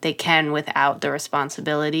they can without the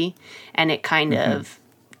responsibility, and it kind of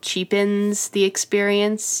cheapens the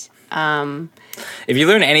experience. If you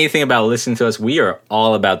learn anything about listening to us, we are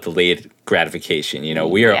all about delayed gratification.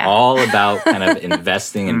 We are all about kind of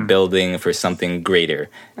investing and building for something greater.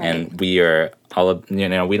 Right. And we are all,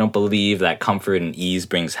 we don't believe that comfort and ease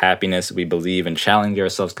brings happiness. We believe in challenging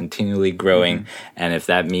ourselves, continually growing. And if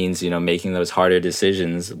that means, making those harder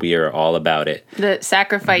decisions, we are all about it. The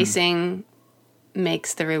sacrificing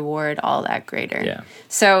makes the reward all that greater. Yeah.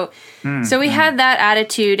 So we had that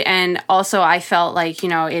attitude, and also I felt like,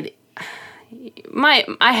 I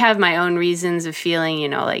have my own reasons of feeling,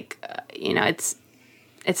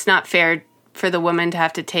 it's not fair for the woman to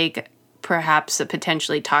have to take perhaps a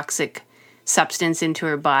potentially toxic substance into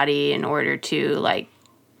her body in order to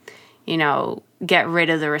get rid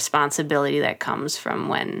of the responsibility that comes from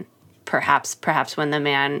when perhaps when the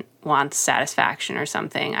man wants satisfaction or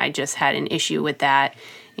something. I just had an issue with that,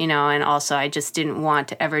 and also I just didn't want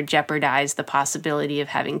to ever jeopardize the possibility of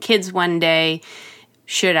having kids one day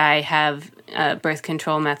should I have a birth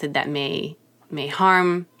control method that may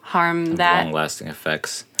harm that. Long-lasting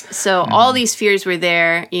effects. So all these fears were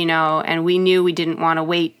there, and we knew we didn't want to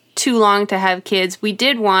wait too long to have kids. We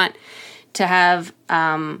did want to have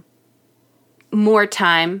more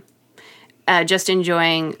time just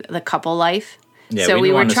enjoying the couple life. Yeah, so we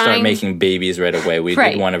were want to trying start making babies right away. We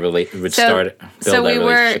Right. did want to build we that relationship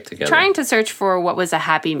were together. trying to search for what was a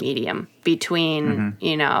happy medium between,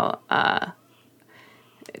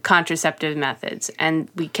 contraceptive methods, and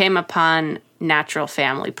we came upon natural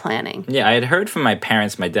family planning. Yeah, I had heard from my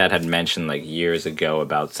parents. My dad had mentioned years ago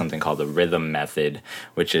about something called the rhythm method,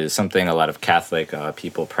 which is something a lot of Catholic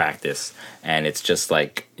people practice. And it's just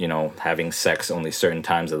having sex only certain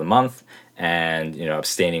times of the month and,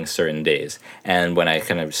 abstaining certain days. And when I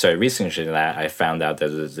kind of started researching that, I found out that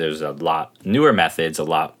there's a lot newer methods, a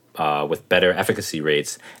lot with better efficacy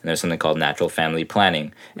rates, and there's something called natural family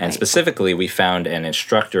planning. And Right. specifically, we found an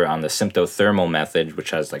instructor on the symptothermal method,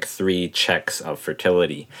 which has 3 checks of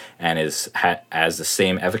fertility, and has the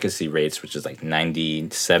same efficacy rates, which is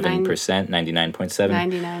 97%, 99.7,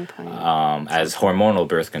 99 point. as hormonal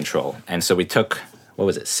birth control. And so we took,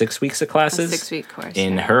 6 weeks of classes? A 6-week course.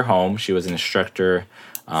 In yeah. her home. She was an instructor.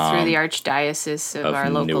 Through the archdiocese of our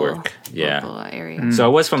local, Newark. Yeah. local area. So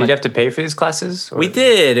it was from Did you have to pay for these classes? Or? We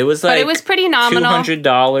did. It was But it was pretty nominal.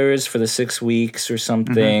 $200 for the 6 weeks or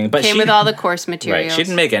something. But Came she, with all the course materials. right. She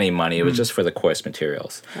didn't make any money. It was just for the course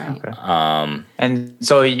materials. Right. Okay. And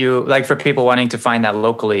so you for people wanting to find that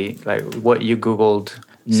locally, what you Googled,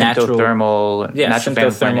 Natural- symptothermal, Yeah, natural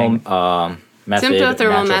family planning. symptothermal method. Symptothermal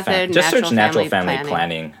natural method, Just search natural natural family family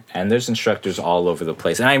planning. planning. And there's instructors all over the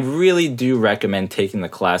place. And I really do recommend taking the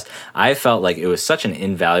class. I felt like it was such an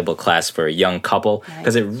invaluable class for a young couple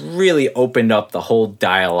because it really opened up the whole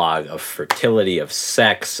dialogue of fertility, of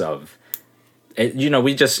sex, of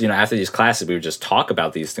we just after these classes we would just talk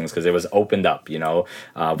about these things because it was opened up. We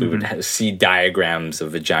would see diagrams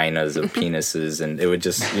of vaginas, of penises, and it would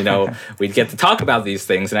just we'd get to talk about these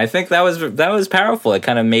things, and I think that was powerful. It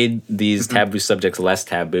kind of made these taboo subjects less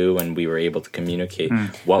taboo, and we were able to communicate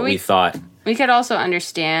what we thought. We could also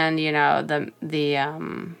understand,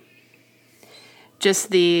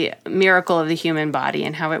 just the miracle of the human body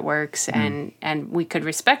and how it works, and we could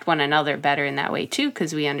respect one another better in that way too,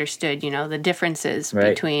 because we understood the differences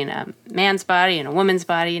Right. between a man's body and a woman's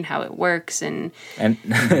body and how it works. And And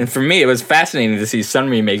for me, it was fascinating to see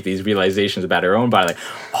Sunri make these realizations about her own body.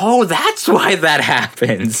 Oh, that's why that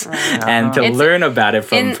happens, and to learn about it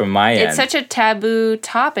from my end. it's such a taboo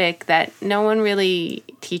topic that no one really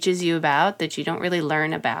teaches you about, that you don't really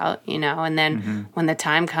learn about, and then when the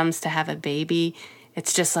time comes to have a baby,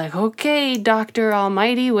 it's just okay, Dr.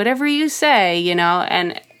 Almighty, whatever you say,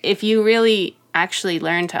 and if you really actually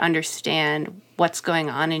learn to understand what's going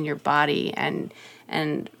on in your body and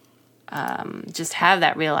just have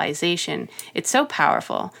that realization, it's so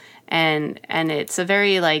powerful, and it's a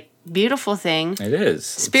very beautiful thing. It is.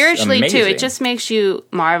 Spiritually it's too, it amazing. just makes you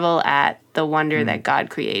marvel at the wonder that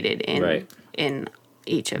God created Right. in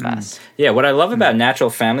each of us. Yeah, what I love about natural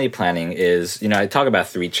family planning is, I talk about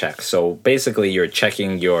 3 checks. So basically, you're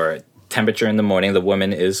checking your temperature in the morning. The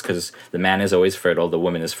woman is, because the man is always fertile, the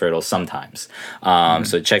woman is fertile sometimes.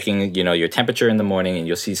 So checking, your temperature in the morning, and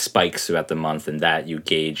you'll see spikes throughout the month, and that you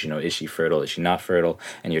gauge, is she fertile, is she not fertile?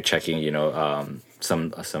 And you're checking,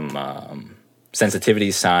 some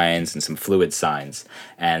sensitivity signs and some fluid signs,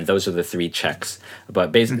 and those are the 3 checks.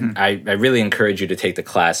 But basically, I really encourage you to take the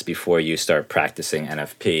class before you start practicing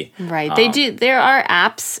NFP. Right. There are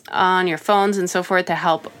apps on your phones and so forth to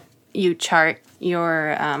help you chart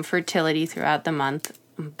your fertility throughout the month,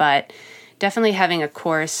 but definitely having a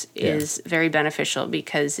course is very beneficial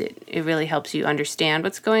because it really helps you understand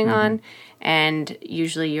what's going on, and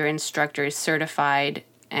usually your instructor is certified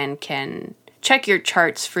and can check your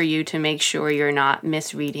charts for you to make sure you're not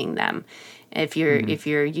misreading them. If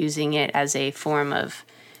you're using it as a form of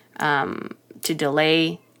to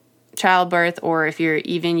delay childbirth, or if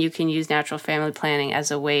you can use natural family planning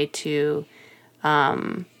as a way to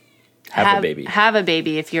have a baby. Have a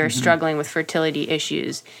baby if you're struggling with fertility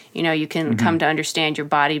issues. You know, you can come to understand your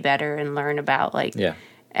body better and learn about like,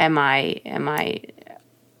 am I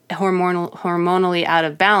hormonally out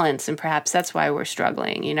of balance, and perhaps that's why we're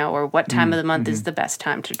struggling, you know, or what time of the month is the best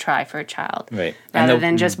time to try for a child, right? Rather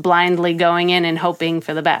than just blindly going in and hoping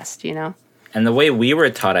for the best, you know. And the way we were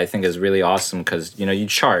taught, I think, is really awesome because, you know, you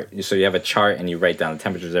chart. So you have a chart and you write down the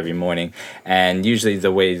temperatures every morning. And usually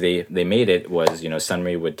the way they made it was, you know,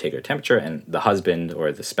 Sunri would take her temperature and the husband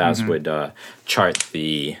or the spouse would chart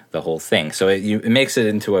the whole thing. So it makes it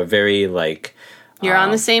into a very, like... You're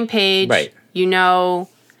on the same page. Right. You know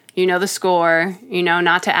the score. You know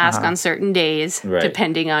not to ask on certain days,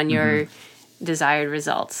 depending on your desired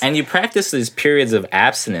results. And you practice these periods of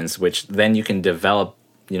abstinence, which then you can develop,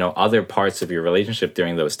 you know, other parts of your relationship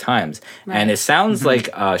during those times. Right. And it sounds like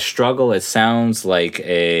a struggle. It sounds like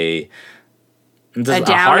a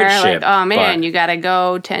downer, hardship. Like, oh man, you got to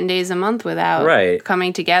go 10 days a month without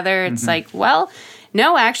coming together. It's like, well,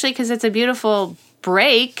 no, actually, because it's a beautiful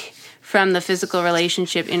break from the physical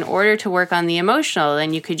relationship in order to work on the emotional.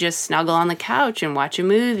 Then you could just snuggle on the couch and watch a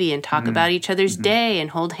movie and talk about each other's day and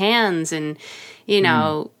hold hands and, you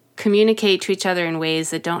know, communicate to each other in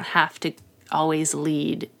ways that don't have to always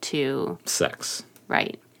lead to sex.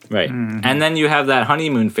 Right. And then you have that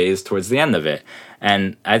honeymoon phase towards the end of it.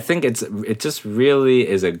 And I think it just really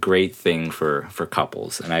is a great thing for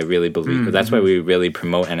couples. And I really believe that's why we really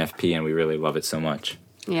promote NFP and we really love it so much.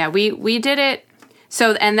 Yeah, we did it.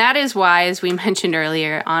 So, and that is why, as we mentioned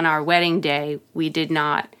earlier, on our wedding day, we did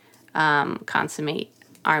not consummate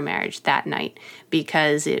our marriage that night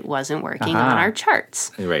because it wasn't working on our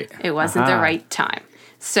charts. Right. It wasn't the right time.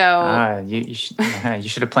 So you should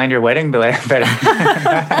have planned your wedding better.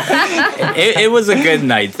 It was a good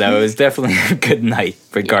night, though. It was definitely a good night,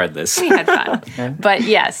 regardless. We had fun, but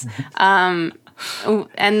yes, and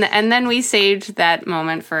then we saved that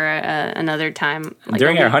moment for another time. Like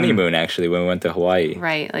during our honeymoon, actually, when we went to Hawaii.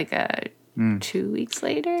 Right, like 2 weeks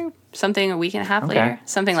later, a week and a half later,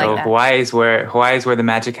 something like that. Hawaii is where the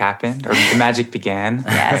magic happened, or the magic began.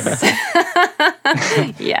 Yes.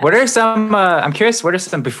 Yeah. What are some? I'm curious. What are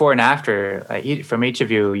some before and after from each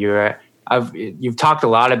of you? You've talked a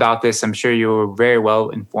lot about this. I'm sure you were very well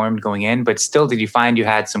informed going in, but still, did you find you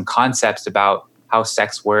had some concepts about how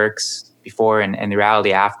sex works before and the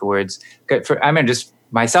reality afterwards? Just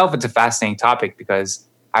myself, it's a fascinating topic because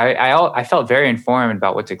I felt very informed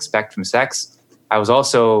about what to expect from sex. I was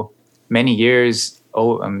also many years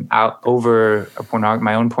out over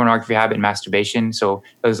my own pornography habit and masturbation. So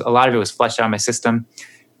a lot of it was flushed out of my system.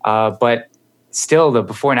 But still, the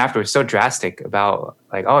before and after was so drastic about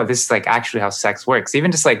like, oh, this is like actually how sex works. Even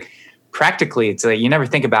just like practically, it's like you never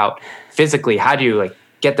think about physically how do you like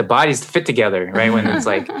get the bodies to fit together, right? When it's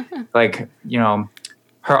like you know,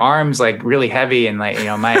 her arms like really heavy and like, you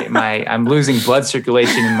know, my I'm losing blood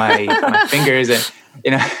circulation in my fingers and,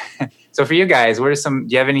 you know. So for you guys, do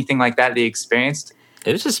you have anything like that you experienced?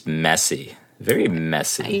 It was just messy, very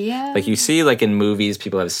messy. Yeah. Like you see, like in movies,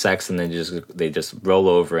 people have sex and they just roll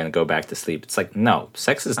over and go back to sleep. It's like, no,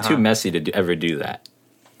 sex is too messy to ever do that.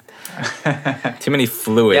 Too many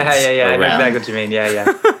fluids. Yeah. I know exactly what you mean. Yeah.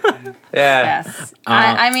 Yeah. Yes.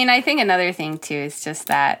 I think another thing too is just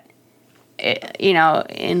that, you know,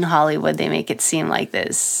 in Hollywood they make it seem like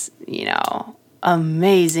this, you know,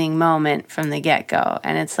 amazing moment from the get-go,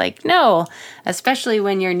 and it's like, no, especially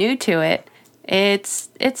when you're new to it. It's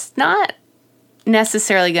not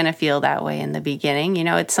necessarily going to feel that way in the beginning. You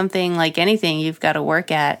know, it's something like anything you've got to work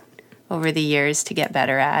at over the years to get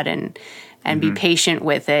better at and be patient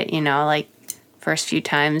with it. You know, like first few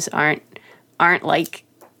times aren't like,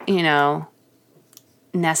 you know,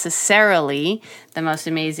 necessarily the most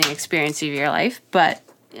amazing experience of your life. But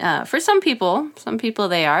for some people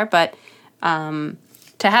they are. But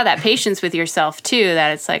to have that patience with yourself too,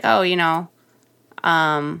 that it's like, oh, you know,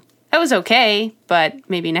 that was okay, but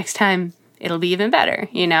maybe next time it'll be even better,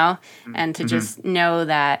 you know? And to just know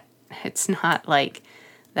that it's not like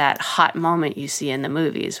that hot moment you see in the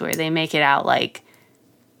movies where they make it out like,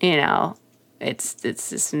 you know, it's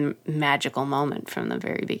this magical moment from the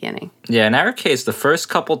very beginning. Yeah, in our case, the first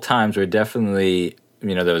couple times were definitely,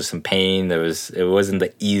 you know, there was some pain. It wasn't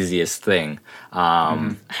the easiest thing.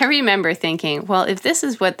 I remember thinking, well, if this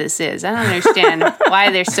is what this is, I don't understand why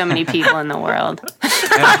there's so many people in the world.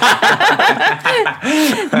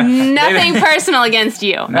 Nothing personal against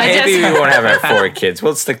you. Maybe we won't have our 4 kids.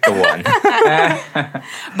 We'll stick to 1.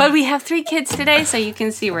 But we have 3 kids today, so you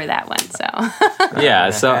can see where that went. So yeah.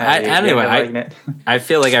 So I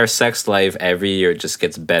feel like our sex life every year just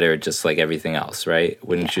gets better, just like everything else, right?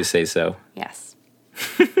 Wouldn't you say so? Yes.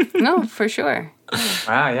 No, for sure.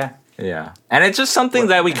 Wow. Yeah. Yeah. And it's just something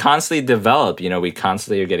that we constantly develop. We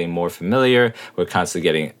constantly are getting more familiar. We're constantly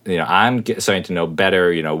getting, starting to know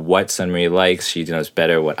better, what Sunmarie likes. She knows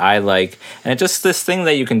better what I like. And it's just this thing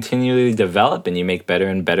that you continually develop and you make better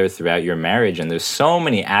and better throughout your marriage. And there's so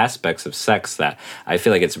many aspects of sex that I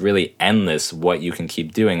feel like it's really endless what you can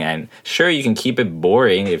keep doing. And sure, you can keep it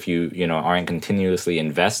boring if you aren't continuously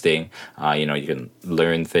investing. You can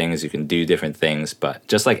learn things, you can do different things. But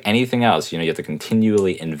just like anything else, you have to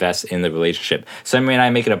continually invest in the relationship. Sunmarie and I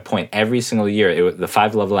make it a point every single year. The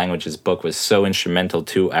 5 Love Languages book was so instrumental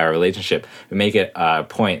to our relationship. We make it a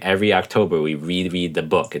point every October we reread the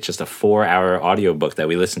book. It's just a 4-hour audio book that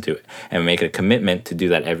we listen to, and we make it a commitment to do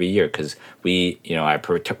that every year because we, I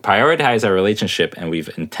prioritize our relationship, and we've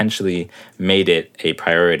intentionally made it a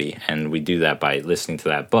priority, and we do that by listening to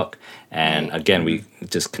that book. And again, we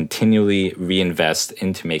just continually reinvest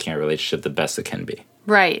into making our relationship the best it can be.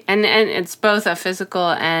 Right. And it's both a physical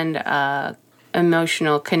and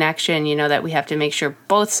emotional connection, that we have to make sure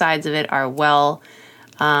both sides of it are well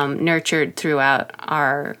nurtured throughout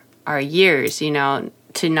our years,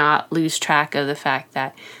 to not lose track of the fact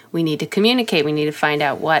that we need to communicate. We need to find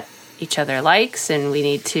out what each other likes, and we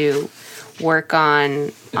need to work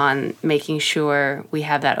on making sure we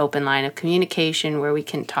have that open line of communication where we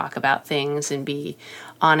can talk about things and be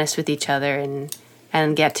honest with each other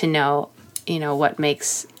and get to know what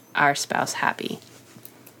makes our spouse happy.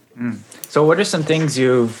 So what are some things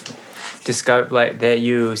you've discovered that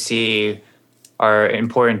you see are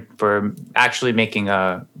important for actually making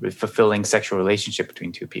a fulfilling sexual relationship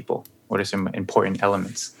between two people? What are some important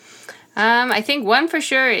elements? I think one for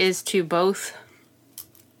sure is to both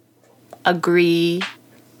agree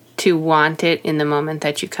to want it in the moment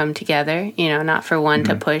that you come together, not for one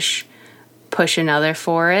to push another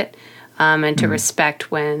for it. And to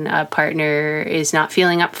respect when a partner is not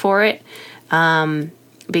feeling up for it,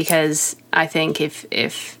 because I think if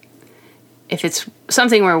it's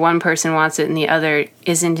something where one person wants it and the other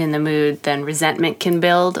isn't in the mood, then resentment can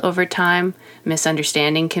build over time,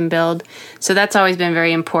 misunderstanding can build. So that's always been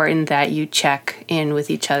very important that you check in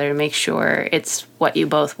with each other to make sure it's what you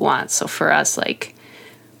both want. So for us, like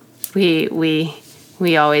we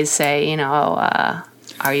always say, are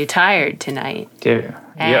you tired tonight?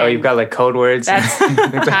 You've got like code words. That's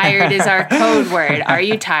tired is our code word. Are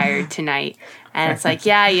you tired tonight? And it's like,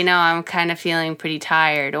 yeah, I'm kind of feeling pretty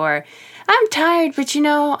tired. Or I'm tired, but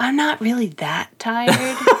I'm not really that tired.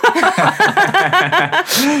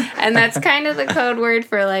 And that's kind of the code word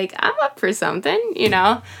for like, I'm up for something,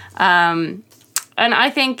 And I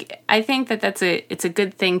think that it's a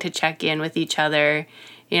good thing to check in with each other.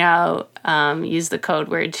 Use the code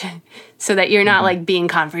word so that you're not like being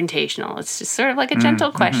confrontational. It's just sort of like a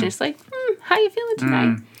gentle question. It's like, how you feeling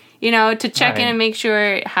tonight? To check in and make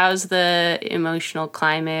sure how's the emotional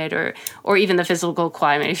climate or even the physical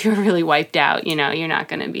climate. If you're really wiped out, you're not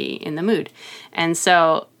going to be in the mood. And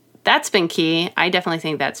so that's been key. I definitely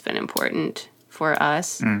think that's been important for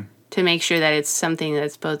us to make sure that it's something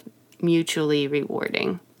that's both mutually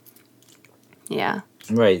rewarding. Yeah.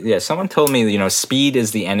 Right. Yeah. Someone told me, speed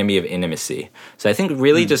is the enemy of intimacy. So I think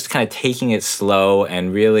really just kind of taking it slow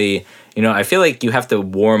and really, I feel like you have to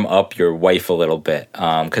warm up your wife a little bit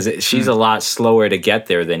because she's a lot slower to get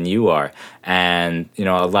there than you are. And,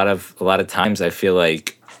 a lot of times I feel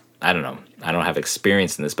like, I don't know, I don't have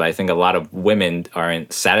experience in this, but I think a lot of women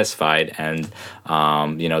aren't satisfied and,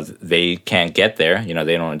 they can't get there.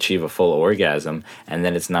 They don't achieve a full orgasm, and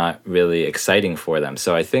then it's not really exciting for them.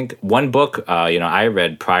 So I think one book, I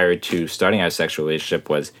read prior to starting our sexual relationship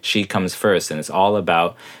was She Comes First, and it's all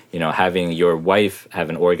about, having your wife have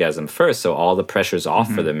an orgasm first, so all the pressure's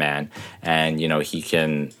off for the man, and, he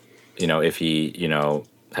can, if he,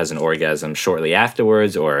 has an orgasm shortly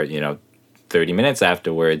afterwards or, 30 minutes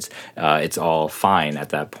afterwards, it's all fine at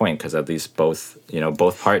that point because at least both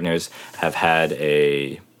partners have had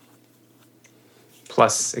a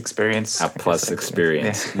plus experience.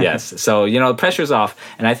 Yes. So, the pressure's off.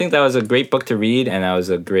 And I think that was a great book to read, and that was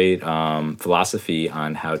a great philosophy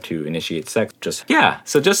on how to initiate sex.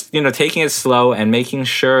 So just taking it slow and making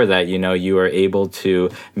sure that, you are able to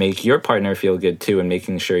make your partner feel good too, and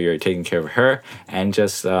making sure you're taking care of her, and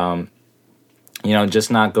just just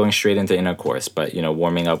not going straight into intercourse, but,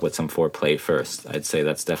 warming up with some foreplay first. I'd say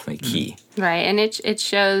that's definitely key. Right. And it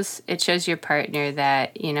shows your partner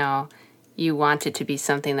that, you want it to be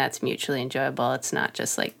something that's mutually enjoyable. It's not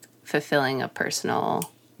just like fulfilling a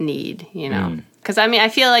personal need, Because, I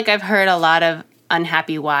feel like I've heard a lot of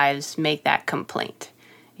unhappy wives make that complaint,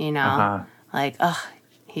 like, oh,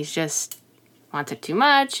 he's just wants it too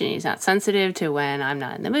much and he's not sensitive to when I'm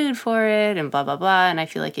not in the mood for it and blah, blah, blah. And I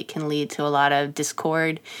feel like it can lead to a lot of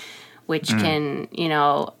discord which can,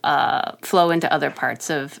 flow into other parts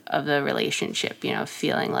of the relationship,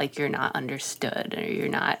 feeling like you're not understood or you're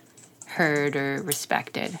not heard or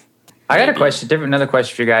respected. I got a question, another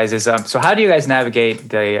question for you guys is, so how do you guys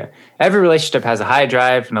navigate every relationship has a high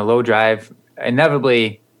drive and a low drive.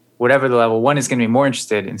 Inevitably, whatever the level, one is going to be more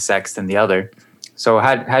interested in sex than the other. So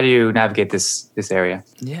how do you navigate this area?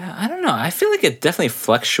 Yeah, I don't know. I feel like it definitely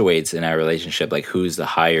fluctuates in our relationship, like who's the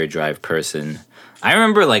higher drive person. I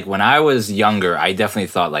remember like when I was younger, I definitely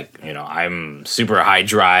thought like, I'm super high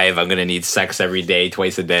drive. I'm going to need sex every day,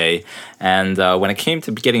 twice a day. And when it came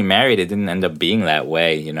to getting married, it didn't end up being that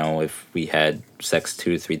way. If we had sex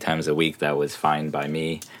 2-3 times a week, that was fine by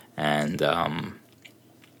me. And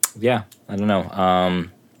yeah, I don't know.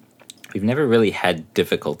 We've never really had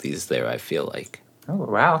difficulties there, I feel like. Oh,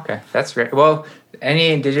 wow. Okay. That's great. Well,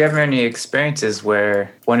 did you ever have any experiences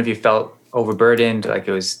where one of you felt overburdened? Like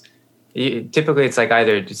typically it's like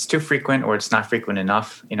either it's too frequent or it's not frequent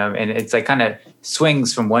enough, and it's like kind of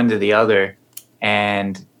swings from one to the other.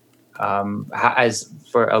 And as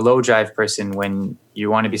for a low drive person, when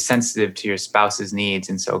you want to be sensitive to your spouse's needs,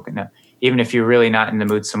 and so even if you're really not in the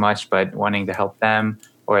mood so much, but wanting to help them,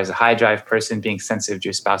 or as a high drive person, being sensitive to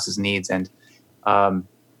your spouse's needs and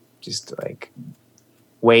just like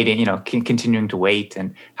waiting, continuing to wait.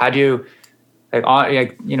 And how do you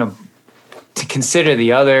to consider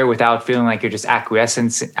the other without feeling like you're just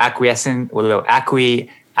acquiescing? What's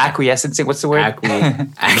the word?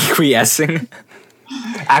 Acquiescing.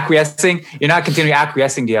 Acquiescing. You're not continually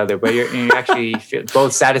acquiescing the other, but you're actually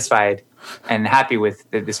both satisfied and happy with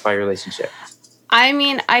this part of your relationship. I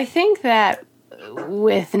mean, I think that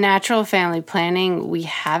with natural family planning, we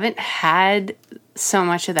haven't had so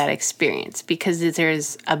much of that experience because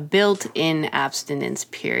there's a built-in abstinence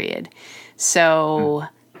period. So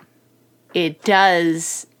it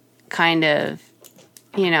does kind of,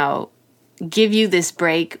 give you this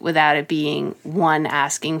break without it being one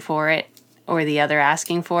asking for it or the other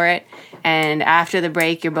asking for it. And after the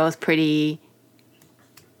break, you're both pretty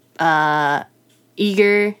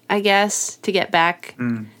eager, I guess, to get back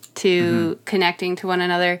to connecting to one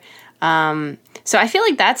another. So I feel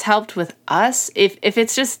like that's helped with us. If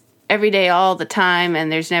it's just every day, all the time,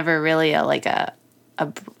 and there's never really a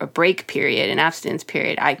break period, an abstinence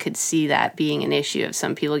period, I could see that being an issue of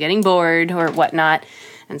some people getting bored or whatnot,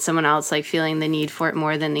 and someone else like feeling the need for it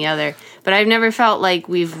more than the other. But I've never felt like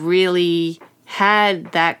we've really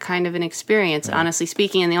had that kind of an experience, honestly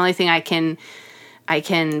speaking. And the only thing I can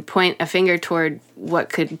point a finger toward what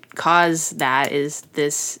could cause that is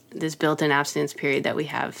this built-in abstinence period that we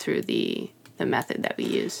have through the method that we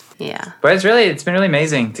use. Yeah. But it's been really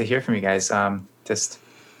amazing to hear from you guys. Just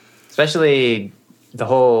especially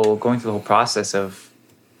going through the whole process of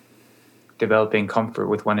developing comfort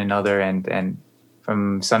with one another, and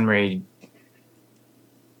from Sunmarie,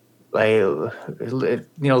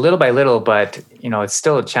 little by little, but it's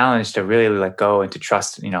still a challenge to really let go and to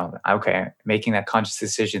trust. Making that conscious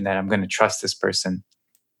decision that I'm going to trust this person,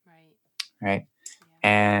 right? Yeah.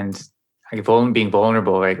 And being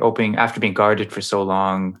vulnerable, like opening after being guarded for so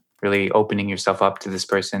long, really opening yourself up to this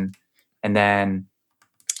person, and then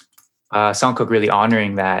Songkok really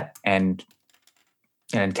honoring that and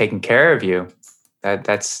taking care of you.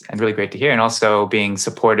 That's really great to hear, and also being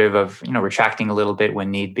supportive of retracting a little bit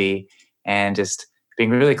when need be, and just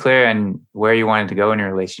being really clear on where you wanted to go in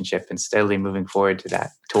your relationship and steadily moving forward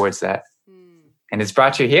towards that. And it's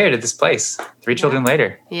brought you here to this place 3 children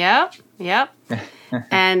later. Yep.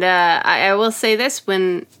 And I will say this: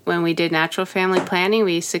 when we did natural family planning,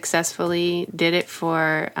 we successfully did it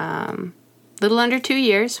for little under 2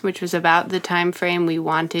 years, which was about the time frame we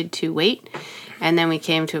wanted to wait. And then we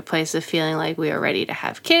came to a place of feeling like we were ready to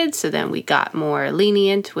have kids. So then we got more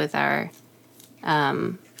lenient with our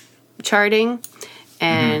charting.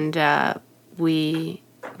 And when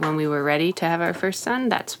we were ready to have our first son,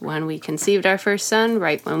 that's when we conceived our first son,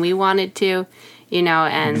 right when we wanted to,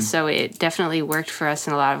 and so it definitely worked for us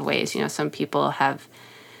in a lot of ways. Some people have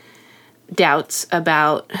doubts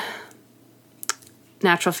about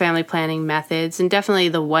natural family planning methods, and definitely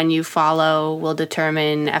the one you follow will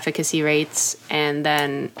determine efficacy rates, and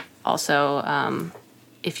then also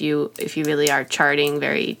if you really are charting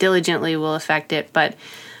very diligently will affect it. But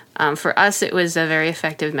for us, it was a very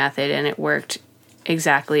effective method, and it worked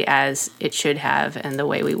exactly as it should have and the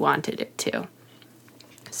way we wanted it to.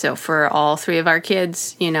 So for all 3 of our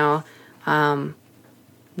kids, we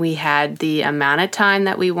had the amount of time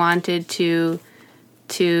that we wanted to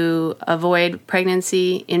avoid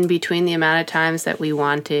pregnancy in between the amount of times that we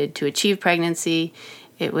wanted to achieve pregnancy.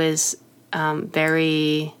 It was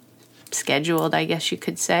very scheduled, I guess you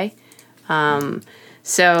could say.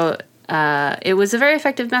 So it was a very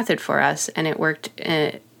effective method for us, and it worked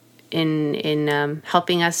in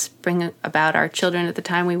helping us bring about our children at the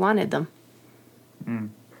time we wanted them.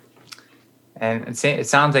 And it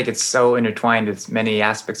sounds like it's so intertwined with many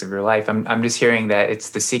aspects of your life. I'm just hearing that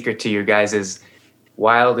it's the secret to your guys'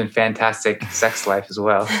 wild and fantastic sex life as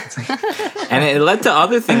well. And it led to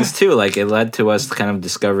other things too. Like it led to us kind of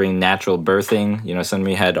discovering natural birthing. You know,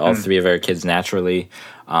 suddenly we had all three of our kids naturally,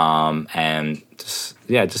 and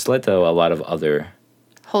just led to a lot of other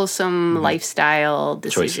wholesome lifestyle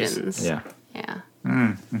decisions. Choices. Yeah.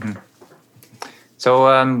 Mm-hmm.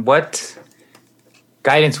 So, what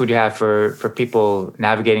guidance would you have for people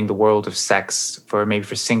navigating the world of sex, for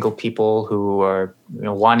single people who are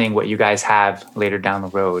wanting what you guys have later down the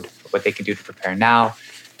road, what they can do to prepare now,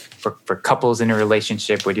 for couples in a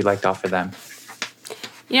relationship, what do you like to offer them?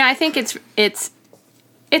 I think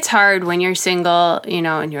it's hard when you're single,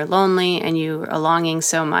 and you're lonely and you are longing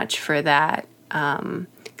so much for that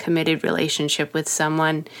committed relationship with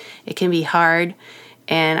someone. It can be hard,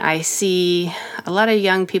 and I see a lot of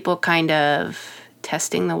young people kind of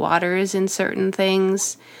testing the waters in certain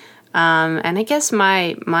things. And I guess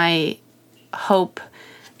my hope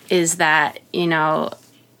is that,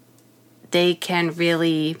 they can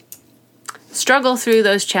really struggle through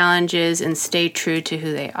those challenges and stay true to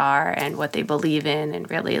who they are and what they believe in,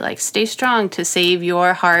 and really stay strong to save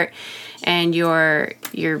your heart and your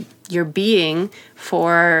being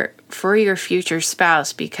for your future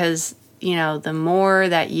spouse, because, the more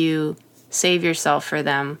that you save yourself for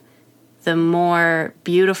them, the more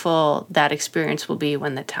beautiful that experience will be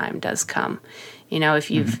when the time does come.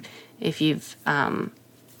 If you've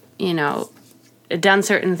done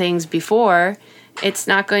certain things before, it's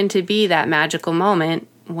not going to be that magical moment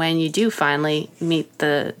when you do finally meet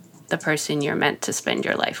the person you're meant to spend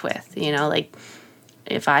your life with.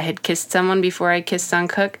 If I had kissed someone before I kissed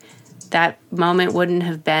Sunkook, that moment wouldn't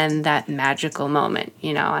have been that magical moment.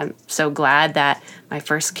 I'm so glad that my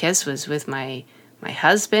first kiss was with my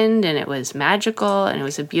husband, and it was magical, and it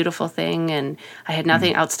was a beautiful thing, and I had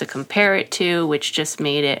nothing else to compare it to, which just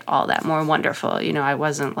made it all that more wonderful. I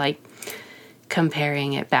wasn't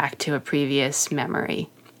comparing it back to a previous memory.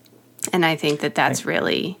 And I think that that's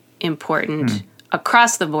really important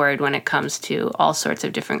across the board when it comes to all sorts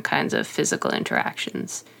of different kinds of physical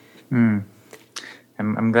interactions. I'm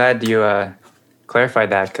glad you clarified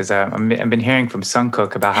that, because I've been hearing from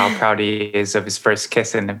Sunkook about how proud he is of his first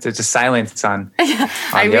kiss, and there's a silence on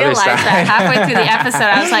I the realized other side. that halfway through the episode.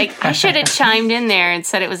 I was like, I should have chimed in there and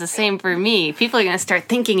said it was the same for me. People are going to start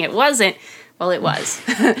thinking it wasn't. Well, it was.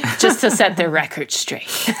 Just to set the record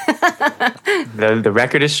straight. The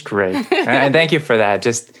record is straight. And thank you for that.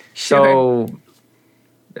 Just Sure. so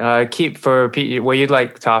what you'd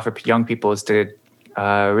like to offer young people is to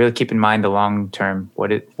really keep in mind the long term,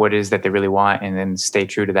 what it is that they really want, and then stay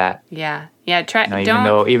true to that. Yeah.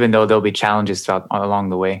 Even though there'll be challenges along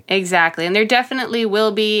the way. Exactly. And there definitely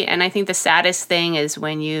will be. And I think the saddest thing is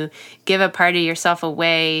when you give a part of yourself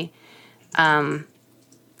away, to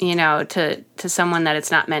someone that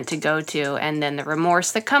it's not meant to go to, and then the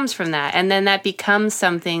remorse that comes from that. And then that becomes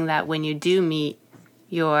something that when you do meet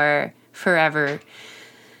your forever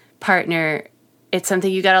partner, it's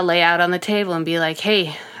something you got to lay out on the table and be like,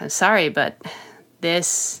 hey, I'm sorry, but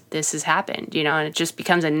this has happened, and it just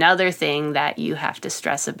becomes another thing that you have to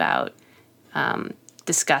stress about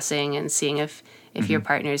discussing and seeing if your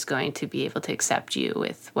partner is going to be able to accept you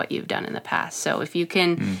with what you've done in the past. So if you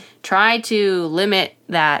can try to limit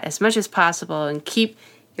that as much as possible and keep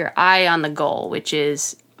your eye on the goal, which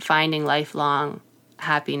is finding lifelong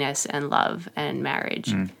happiness and love and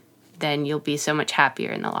marriage, then you'll be so much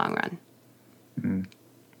happier in the long run.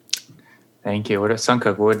 Thank you.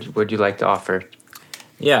 Sunkook, what would you like to offer?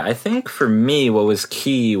 Yeah, I think for me, what was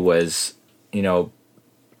key was,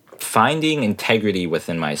 finding integrity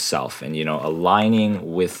within myself and,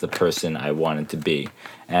 aligning with the person I wanted to be.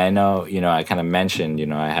 And I know, I kind of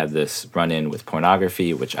mentioned, I had this run-in with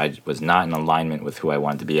pornography, which I was not in alignment with who I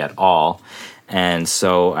wanted to be at all. And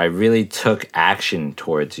so I really took action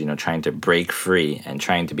towards, trying to break free and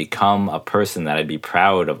trying to become a person that I'd be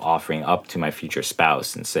proud of offering up to my future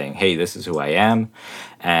spouse and saying, hey, this is who I am.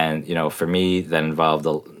 And, for me, that involved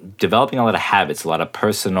developing a lot of habits, a lot of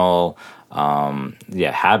personal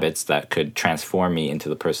habits that could transform me into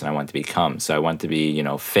the person I want to become. So I want to be,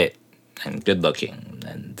 fit and good looking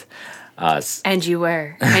and and you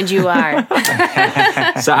were, and you are.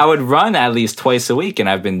 So I would run at least twice a week, and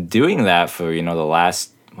I've been doing that for, the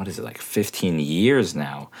last, 15 years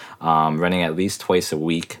now, running at least twice a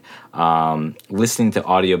week, listening to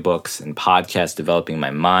audiobooks and podcasts, developing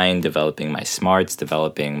my mind, developing my smarts,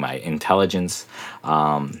 developing my intelligence.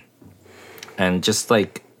 and just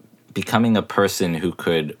like becoming a person who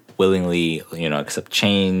could willingly, accept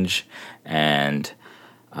change, and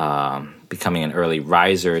becoming an early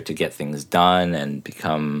riser to get things done, and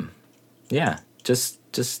become, just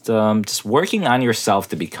working on yourself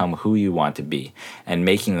to become who you want to be, and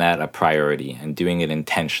making that a priority, and doing it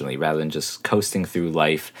intentionally rather than just coasting through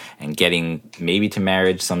life and getting maybe to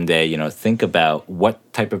marriage someday. Think about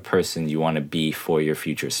what type of person you want to be for your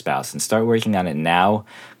future spouse, and start working on it now,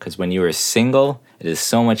 because when you are single, it is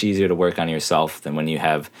so much easier to work on yourself than when you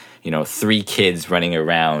have 3 kids running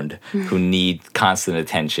around who need constant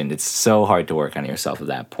attention. It's so hard to work on yourself at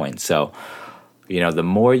that point. So the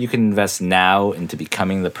more you can invest now into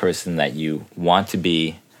becoming the person that you want to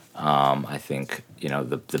be, I think,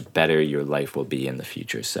 the better your life will be in the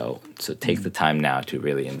future. So take the time now to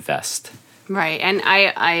really invest. Right. And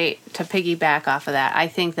I to piggyback off of that, I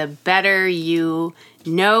think the better you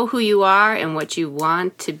know who you are and what you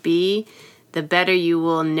want to be, the better you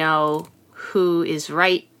will know who is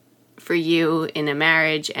right for you in a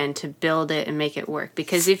marriage and to build it and make it work.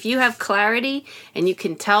 Because if you have clarity and you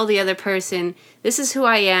can tell the other person, this is who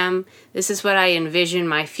I am, this is what I envision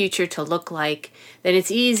my future to look like, then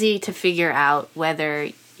it's easy to figure out whether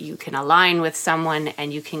you can align with someone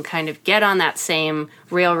and you can kind of get on that same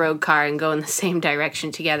railroad car and go in the same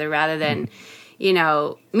direction together, rather than,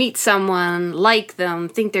 meet someone, like them,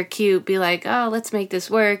 think they're cute, be like, oh, let's make this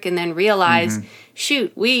work, and then realize,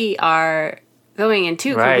 shoot, we are going in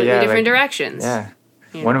two completely different directions. Yeah.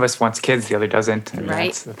 One of us wants kids, the other doesn't. And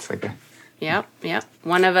right. That's like a... Yep.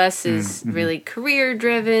 One of us is really career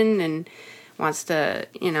driven and wants to,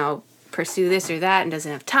 pursue this or that and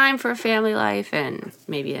doesn't have time for a family life, and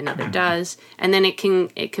maybe another does. And then it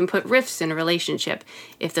can put rifts in a relationship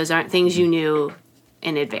if those aren't things you knew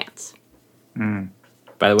in advance.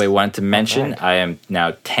 By the way, wanted to mention, I am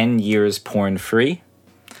now 10 years porn free.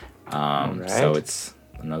 So it's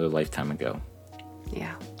another lifetime ago.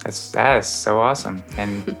 Yeah. That is so awesome.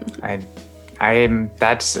 And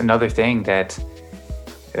that's another thing that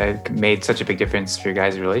made such a big difference for your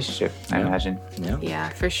guys' relationship, I imagine. Yeah,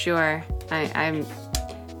 for sure. I'm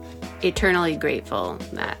eternally grateful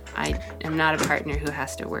that I am not a partner who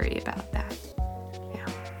has to worry about that. Yeah.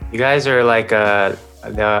 You guys are like a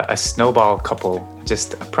snowball couple,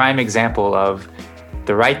 just a prime example of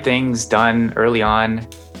the right things done early on,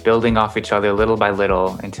 building off each other little by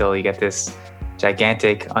little until you get this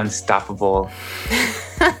gigantic, unstoppable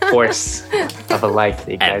force of a life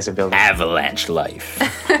that you guys are building. Avalanche life.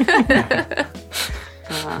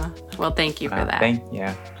 Well, thank you for that.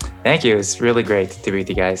 Thank you. It's really great to be with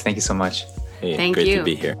you guys. Thank you so much. Thank great you. to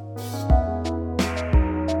be here.